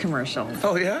Nugenics commercials.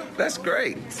 Oh, yeah? That's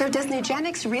great. So does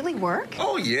Nugenics really work?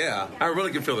 Oh, yeah. I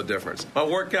really can feel the difference. My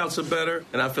workouts are better,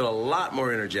 and I feel a lot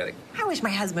more energetic. I wish my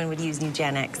husband would use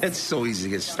Nugenics. It's so easy to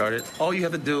get started. All you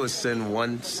have to do is send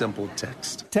one simple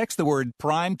text. Text the word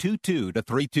PRIME22 to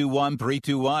 321321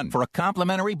 for a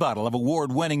complimentary bottle of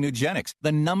award-winning Nugenics,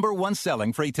 the #1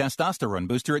 selling free testosterone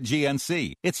booster at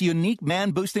GNC. Its unique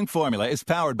man-boosting formula is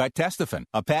powered by Testofen,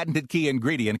 a patented key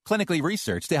ingredient clinically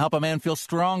researched to help a man feel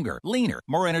stronger, leaner,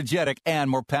 more energetic, and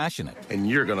more passionate. And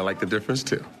you're going to like the difference,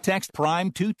 too. Text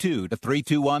PRIME22 to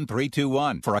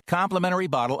 321321 for a complimentary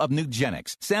bottle of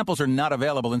Nugenics. Samples are not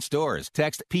available in stores.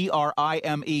 Text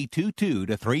PRIME22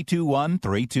 to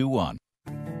 321321.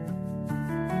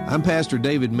 I'm Pastor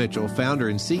David Mitchell, founder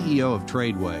and CEO of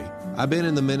Tradeway. I've been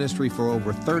in the ministry for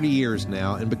over 30 years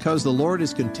now, and because the Lord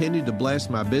has continued to bless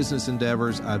my business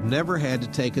endeavors, I've never had to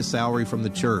take a salary from the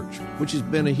church, which has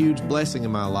been a huge blessing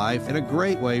in my life and a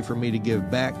great way for me to give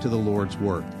back to the Lord's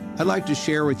work. I'd like to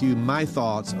share with you my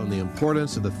thoughts on the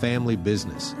importance of the family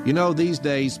business. You know, these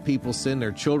days people send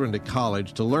their children to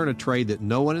college to learn a trade that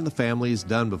no one in the family has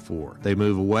done before. They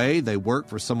move away, they work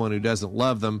for someone who doesn't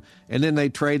love them, and then they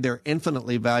trade their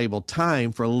infinitely valuable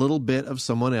time for a little bit of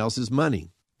someone else's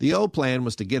money. The old plan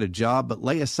was to get a job but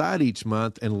lay aside each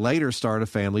month and later start a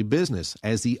family business.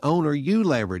 As the owner, you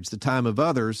leverage the time of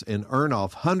others and earn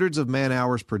off hundreds of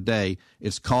man-hours per day.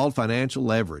 It's called financial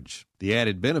leverage. The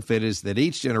added benefit is that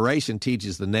each generation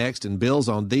teaches the next and builds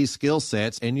on these skill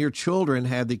sets, and your children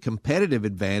have the competitive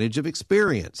advantage of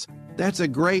experience. That's a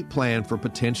great plan for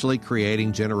potentially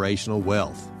creating generational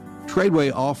wealth.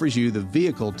 Tradeway offers you the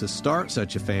vehicle to start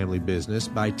such a family business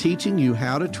by teaching you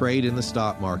how to trade in the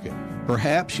stock market.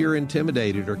 Perhaps you're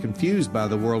intimidated or confused by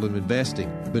the world of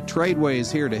investing, but Tradeway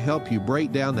is here to help you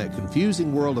break down that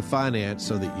confusing world of finance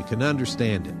so that you can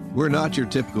understand it. We're not your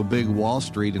typical big Wall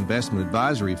Street investment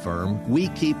advisory firm. We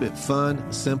keep it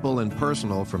fun, simple, and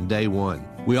personal from day one.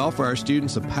 We offer our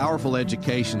students a powerful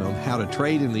education on how to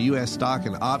trade in the U.S. stock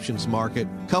and options market,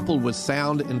 coupled with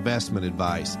sound investment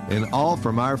advice, and all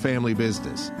from our family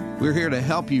business. We're here to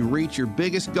help you reach your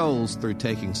biggest goals through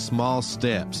taking small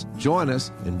steps. Join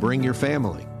us and bring your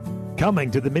family.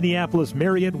 Coming to the Minneapolis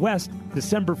Marriott West,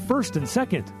 December 1st and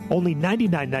 2nd. Only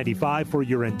 $99.95 for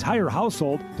your entire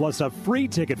household, plus a free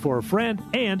ticket for a friend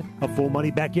and a full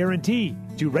money-back guarantee.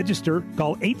 To register,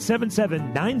 call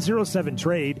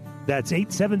 877-907-TRADE. That's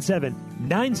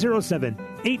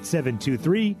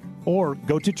 877-907-8723. Or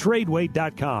go to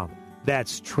Tradeway.com.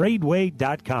 That's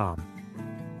Tradeway.com.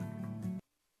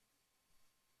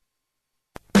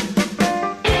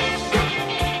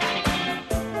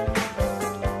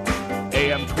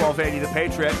 AM 1280, The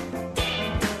Patriot,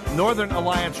 Northern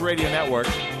Alliance Radio Network,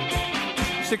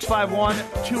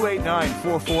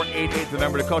 651-289-4488, the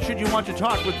number to call. Should you want to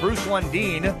talk with Bruce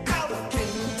Lundeen,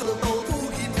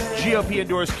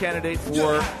 GOP-endorsed candidate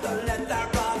for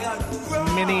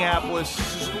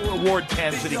Minneapolis Ward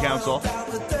 10 City Council.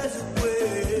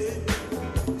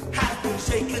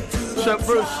 So,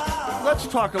 Bruce, let's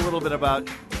talk a little bit about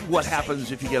what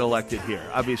happens if you get elected here.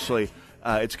 Obviously,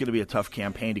 it's going to be a tough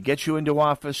campaign to get you into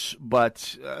office,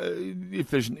 but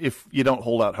if you don't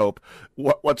hold out hope,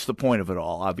 what's the point of it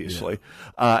all, obviously?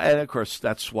 Yeah. And, of course,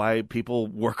 that's why people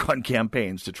work on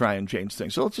campaigns, to try and change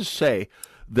things. So let's just say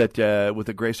that with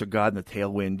the grace of God and the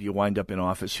tailwind, you wind up in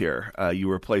office here.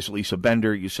 You replace Lisa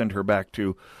Bender. You send her back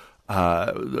to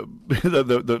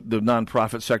the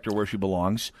nonprofit sector where she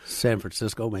belongs. San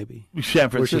Francisco, maybe. San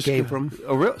Francisco. Where she came from.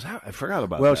 Oh, really? I forgot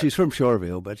about that. Well, she's from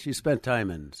Shoreview, but she spent time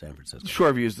in San Francisco.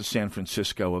 Shoreview is the San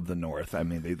Francisco of the North. I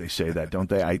mean, they say that, don't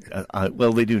they?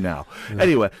 Well, they do now. Yeah.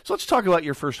 Anyway, so let's talk about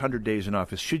your first 100 days in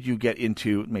office. Should you get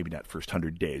into, maybe not first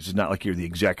 100 days, it's not like you're the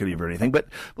executive or anything, but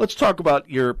let's talk about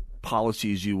your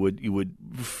policies you would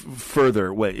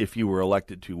further if you were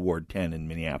elected to Ward 10 in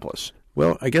Minneapolis.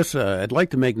 Well, I guess I'd like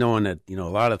to make known that, a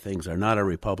lot of things are not a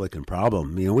Republican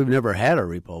problem. We've never had a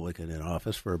Republican in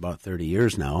office for about 30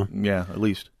 years now. Yeah, at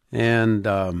least. And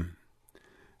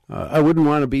I wouldn't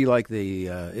want to be like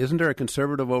isn't there a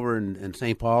conservative over in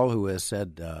St. Paul who has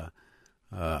said,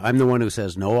 I'm the one who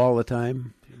says no all the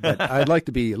time? But I'd like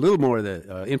to be a little more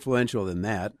influential than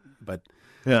that. But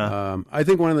I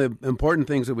think one of the important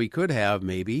things that we could have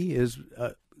maybe is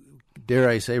dare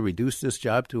I say, reduce this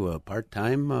job to a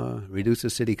part-time, reduce the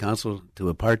city council to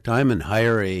a part-time and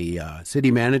hire a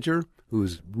city manager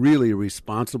who's really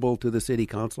responsible to the city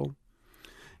council.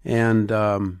 And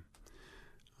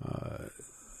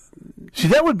see,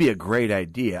 that would be a great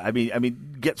idea. I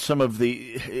mean, get some of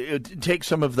take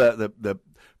some of the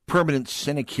permanent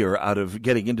sinecure out of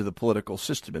getting into the political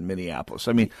system in Minneapolis.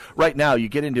 I mean, right now, you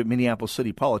get into Minneapolis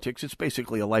city politics, it's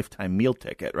basically a lifetime meal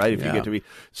ticket, right? If you get to be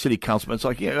city councilman. It's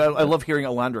like, I love hearing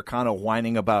Alondra Cano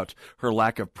whining about her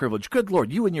lack of privilege. Good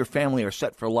Lord, you and your family are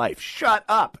set for life. Shut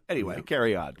up. Anyway,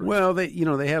 carry on. Bruce. Well,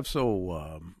 they have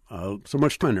so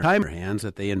much time in their hands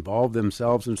that they involve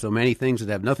themselves in so many things that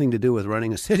have nothing to do with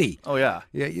running a city. Oh, yeah.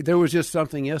 Yeah, there was just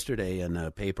something yesterday in a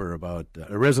paper about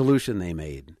a resolution they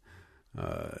made.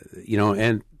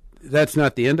 And that's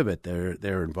not the end of it.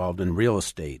 They're involved in real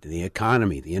estate, the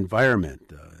economy, the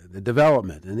environment, the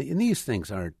development, and these things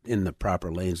aren't in the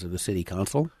proper lanes of the city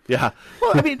council. Yeah.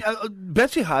 Well, I mean,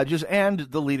 Betsy Hodges and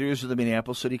the leaders of the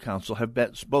Minneapolis City Council have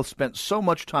both spent so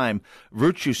much time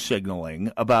virtue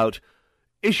signaling about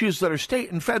issues that are state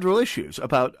and federal issues,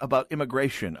 about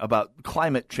immigration, about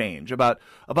climate change, about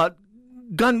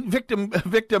gun victim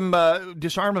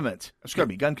disarmament. Excuse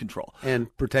me, gun control,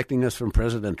 and protecting us from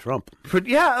President Trump.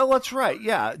 Yeah, that's right.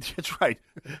 Yeah, that's right.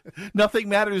 Nothing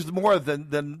matters more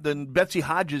than Betsy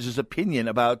Hodges' opinion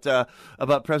about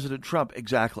President Trump.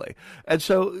 Exactly. And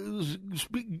so,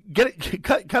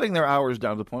 cutting their hours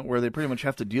down to the point where they pretty much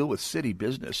have to deal with city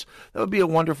business. That would be a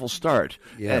wonderful start.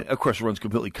 Yeah. And of course, it runs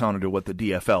completely counter to what the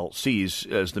DFL sees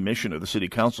as the mission of the city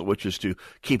council, which is to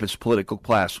keep its political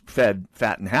class fed,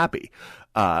 fat, and happy.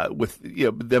 With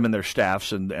them and their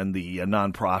staffs and the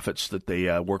nonprofits that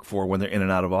they work for when they're in and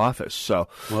out of office. So,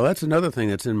 well, that's another thing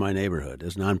that's in my neighborhood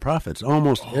is nonprofits.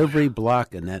 Almost every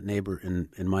block in that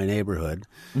in my neighborhood,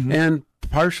 and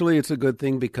partially it's a good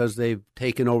thing because they've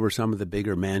taken over some of the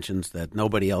bigger mansions that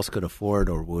nobody else could afford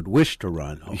or would wish to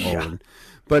own. Yeah.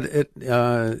 But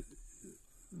the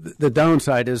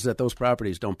downside is that those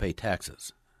properties don't pay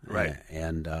taxes, right?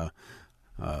 And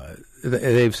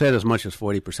they've said as much as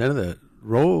 40% of the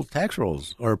tax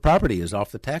rolls or property is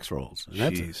off the tax rolls.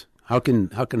 Jeez. How can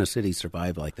a city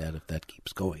survive like that if that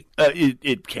keeps going?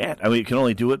 It can't. I mean, it can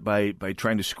only do it by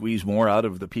trying to squeeze more out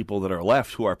of the people that are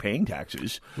left who are paying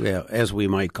taxes. Well, as we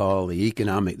might call the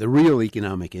real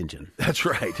economic engine. That's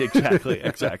right.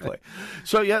 Exactly.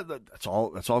 So yeah, that's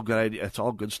all good idea. That's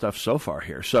all good stuff so far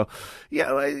here. So yeah,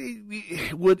 the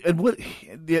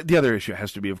other issue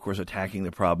has to be, of course, attacking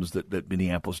the problems that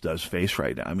Minneapolis does face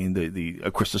right now. I mean,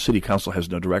 of course, the city council has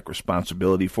no direct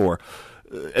responsibility for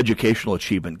educational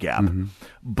achievement gap,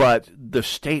 but the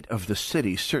state of the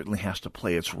city certainly has to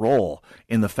play its role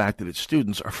in the fact that its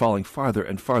students are falling farther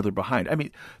and farther behind. I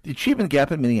mean, the achievement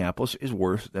gap in Minneapolis is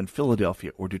worse than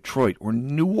Philadelphia or Detroit or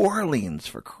New Orleans,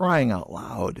 for crying out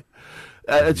loud.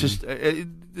 It's just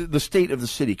the state of the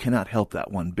city cannot help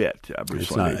that one bit.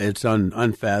 Bruce, it's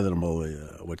unfathomable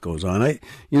what goes on.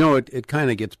 It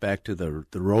kind of gets back to the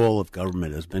role of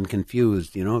government has been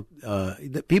confused.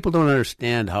 People don't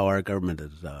understand how our government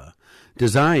is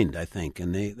designed, I think,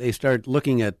 and they start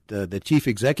looking at the chief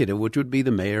executive, which would be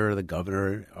the mayor or the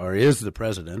governor or is the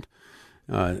president,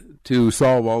 to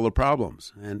solve all the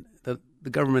problems. And the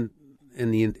government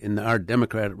in our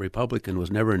Democratic Republican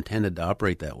was never intended to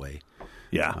operate that way.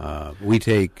 Yeah, we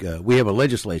have a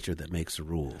legislature that makes the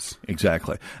rules.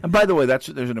 Exactly. And by the way, there's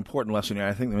an important lesson here.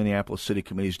 I think the Minneapolis City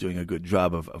Committee is doing a good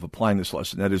job of applying this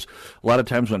lesson. That is, a lot of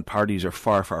times when parties are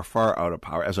far, far, far out of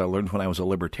power, as I learned when I was a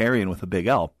libertarian with a big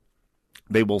L,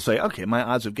 they will say, okay, my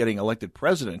odds of getting elected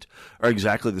president are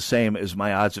exactly the same as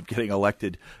my odds of getting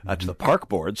elected to the park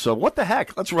board. So what the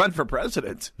heck? Let's run for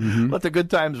president. Let the good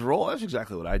times roll. That's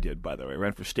exactly what I did, by the way. I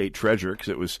ran for state treasurer because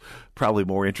it was probably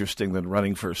more interesting than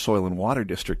running for soil and water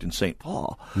district in St.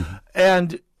 Paul.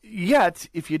 And Yet,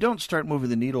 if you don't start moving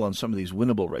the needle on some of these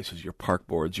winnable races, your park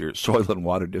boards, your soil and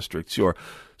water districts, your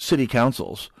city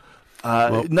councils,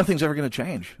 nothing's ever going to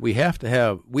change. We have to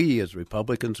have, we as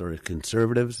Republicans or as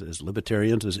conservatives, as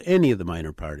libertarians, as any of the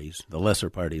minor parties, the lesser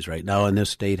parties right now in this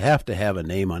state, have to have a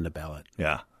name on the ballot.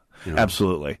 Yeah. You know?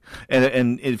 Absolutely,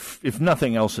 and if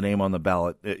nothing else, a name on the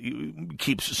ballot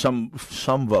keeps some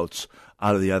votes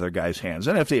out of the other guy's hands.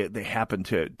 And if they happen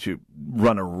to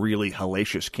run a really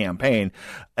hellacious campaign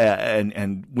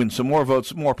and win some more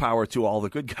votes, more power to all the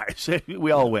good guys.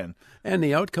 We all win. And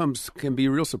the outcomes can be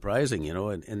real surprising. You know,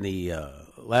 in the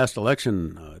last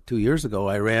election 2 years ago,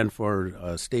 I ran for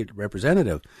a state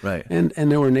representative, right? And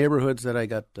there were neighborhoods that I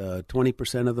got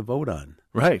 20% of the vote on,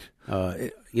 right?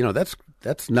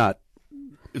 That's not.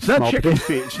 It's not chicken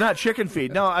feed. It's not chicken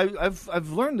feed. No,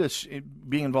 I've learned this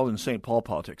being involved in St. Paul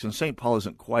politics, and St. Paul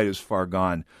isn't quite as far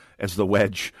gone as the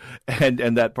wedge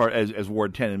and that part as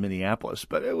Ward 10 in Minneapolis.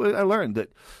 But I learned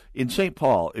that in St.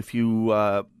 Paul, if you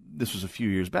this was a few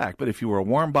years back, but if you were a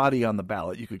warm body on the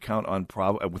ballot, you could count on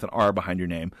with an R behind your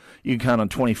name. You could count on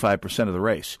 25% of the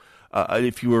race.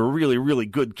 If you were a really, really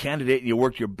good candidate and you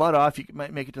worked your butt off, you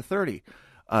might make it to 30.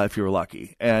 If you were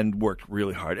lucky and worked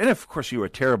really hard. And if, of course, you were a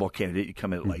terrible candidate, you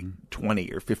come in at like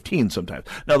 20 or 15 sometimes.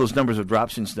 Now, those numbers have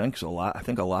dropped since then because I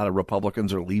think a lot of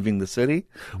Republicans are leaving the city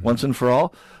once and for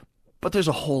all. But there's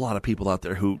a whole lot of people out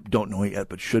there who don't know it yet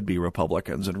but should be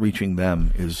Republicans, and reaching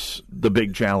them is the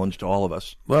big challenge to all of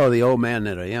us. Well, the old man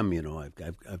that I am, you know,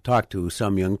 I've talked to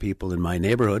some young people in my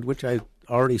neighborhood, which I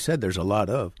already said there's a lot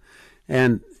of.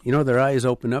 And, you know, their eyes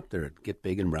open up, they get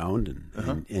big and round,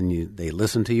 and they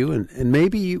listen to you, and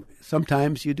maybe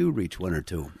sometimes you do reach one or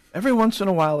two. Every once in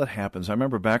a while it happens. I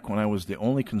remember back when I was the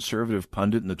only conservative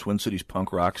pundit in the Twin Cities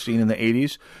punk rock scene in the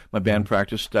 80s. My band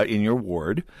practiced in your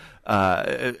ward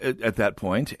at that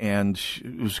point, and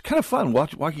it was kind of fun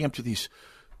walking up to these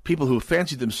people who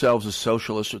fancied themselves as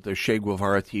socialists with their Che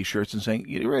Guevara T-shirts and saying,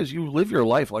 you live your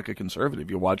life like a conservative.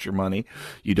 You watch your money.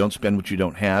 You don't spend what you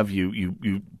don't have.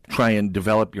 You try and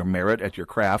develop your merit at your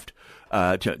craft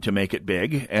to make it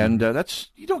big. And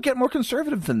you don't get more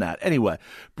conservative than that. Anyway,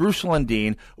 Bruce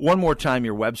Lundeen, one more time,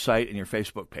 your website and your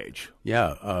Facebook page.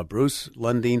 Yeah, Bruce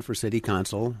Lundeen for City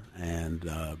Council and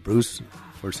Bruce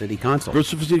for City Council.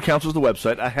 Bruce for City Council is the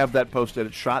website. I have that posted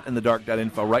at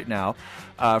shotinthedark.info right now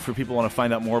for people who want to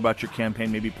find out more about your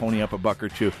campaign, maybe pony up a buck or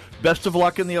two. Best of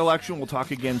luck in the election. We'll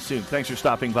talk again soon. Thanks for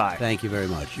stopping by. Thank you very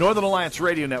much. Northern Alliance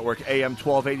Radio Network, AM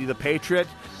 1280, The Patriot.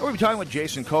 And we'll be talking with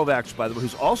Jason Kovacs, by the way,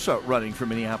 who's also running for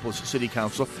Minneapolis City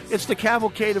Council. It's the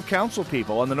cavalcade of council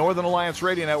people on the Northern Alliance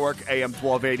Radio Network, AM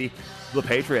 1280, The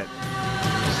Patriot.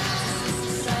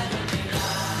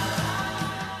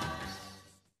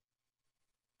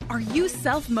 Are you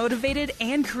self-motivated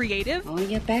and creative? Oh,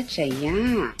 you betcha,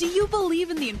 yeah. Do you believe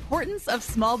in the importance of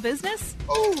small business?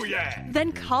 Oh, yeah.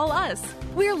 Then call us.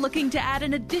 We're looking to add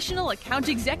an additional account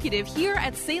executive here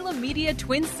at Salem Media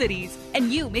Twin Cities,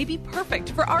 and you may be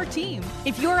perfect for our team.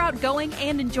 If you're outgoing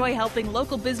and enjoy helping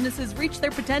local businesses reach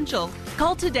their potential,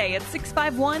 call today at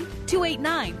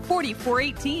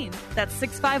 651-289-4418. That's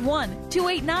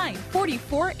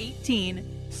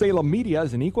 651-289-4418. Salem Media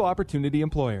is an equal opportunity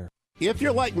employer. If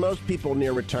you're like most people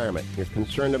near retirement, you're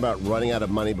concerned about running out of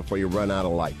money before you run out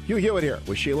of life. Hugh Hewitt here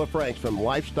with Sheila Franks from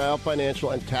Lifestyle Financial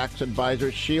and Tax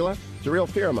Advisors. Sheila, it's a real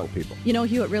fear among people. You know,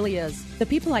 Hugh, it really is. The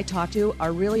people I talk to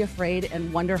are really afraid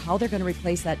and wonder how they're going to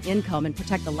replace that income and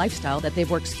protect the lifestyle that they've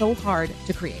worked so hard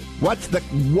to create. What's the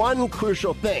one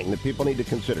crucial thing that people need to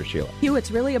consider, Sheila? Hugh,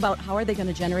 it's really about how are they going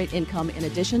to generate income in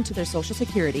addition to their Social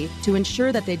Security to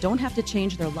ensure that they don't have to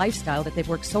change their lifestyle that they've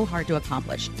worked so hard to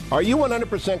accomplish. Are you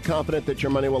 100% confident that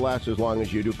your money will last as long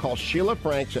as you do? Call Sheila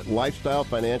Franks at Lifestyle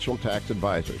Financial and Tax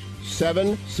Advisors.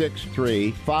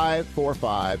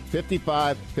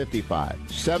 763-545-5555.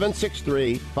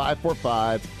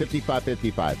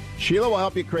 763-545-5555. Sheila will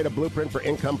help you create a blueprint for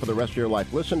income for the rest of your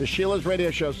life. Listen to Sheila's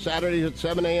radio show Saturdays at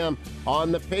 7 a.m.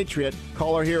 on The Patriot.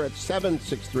 Call her here at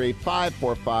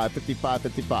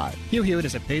 763-545-5555. Hugh Hewitt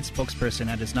is a paid spokesperson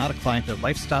and is not a client of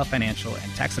Lifestyle Financial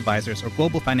and Tax Advisors or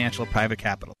Global Financial Private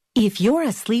Capital. If you're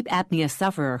a sleep apnea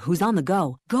sufferer who's on the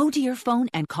go to your phone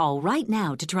and call right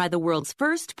now to try the world's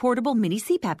first portable mini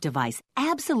CPAP device,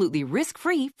 absolutely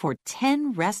risk-free for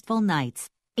 10 restful nights.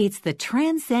 It's the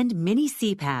Transcend Mini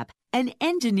CPAP, an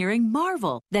engineering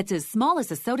marvel that's as small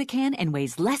as a soda can and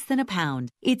weighs less than a pound.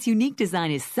 Its unique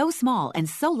design is so small and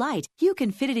so light, you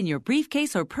can fit it in your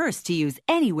briefcase or purse to use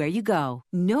anywhere you go.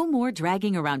 No more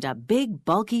dragging around a big,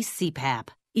 bulky CPAP.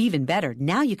 Even better,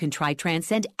 now you can try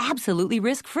Transcend absolutely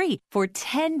risk-free for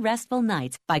 10 restful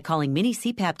nights by calling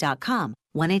minicpap.com,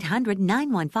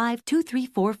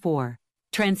 1-800-915-2344.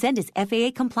 Transcend is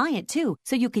FAA compliant too,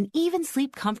 so you can even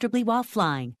sleep comfortably while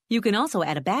flying. You can also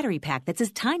add a battery pack that's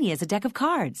as tiny as a deck of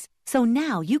cards. So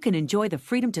now you can enjoy the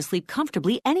freedom to sleep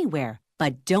comfortably anywhere.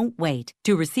 But don't wait.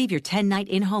 To receive your 10-night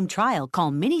in-home trial,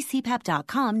 call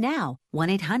minicpap.com now.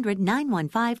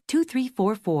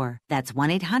 1-800-915-2344. That's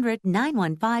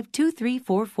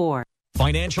 1-800-915-2344.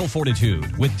 Financial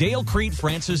Fortitude with Dale Creed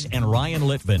Francis and Ryan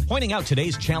Litvin, pointing out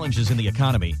today's challenges in the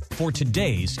economy for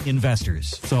today's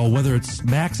investors. So whether it's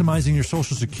maximizing your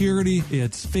Social Security,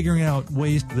 it's figuring out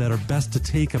ways that are best to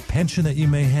take a pension that you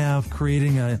may have,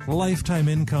 creating a lifetime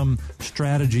income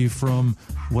strategy from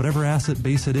whatever asset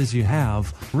base it is you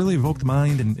have, really evoke the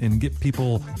mind and get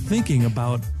people thinking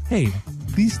about, hey,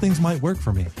 these things might work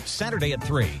for me. Saturday at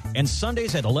 3 and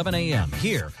Sundays at 11 a.m.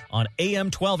 here on AM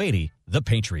 1280, The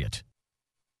Patriot.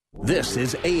 This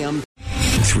is AM.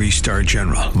 3-star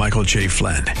General Michael J.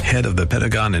 Flynn, head of the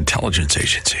Pentagon Intelligence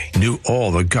Agency, knew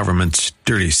all the government's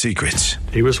dirty secrets.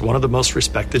 He was one of the most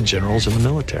respected generals in the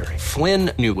military.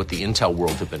 Flynn knew what the intel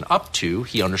world had been up to.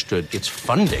 He understood its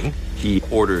funding. He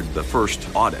ordered the first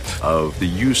audit of the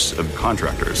use of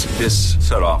contractors. This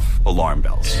set off alarm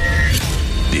bells.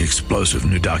 The explosive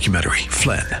new documentary,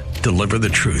 Flynn, Deliver the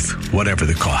Truth, Whatever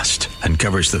the Cost,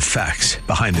 uncovers the facts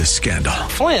behind this scandal.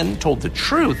 Flynn told the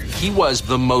truth. He was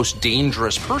the most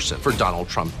dangerous person for Donald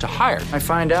Trump to hire. I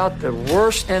find out the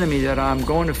worst enemy that I'm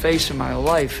going to face in my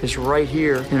life is right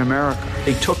here in America.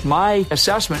 They took my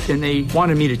assessment and they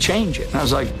wanted me to change it. And I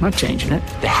was like, I'm not changing it.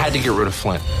 They had to get rid of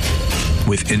Flynn.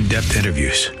 With in-depth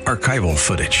interviews, archival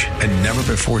footage, and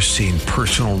never-before-seen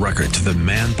personal records of the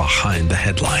man behind the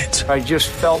headlines. I just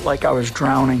felt like I was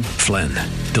drowning. Flynn,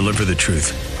 Deliver the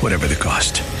Truth, Whatever the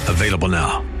Cost. Available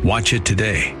now. Watch it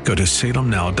today. Go to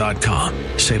salemnow.com.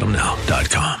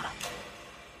 salemnow.com.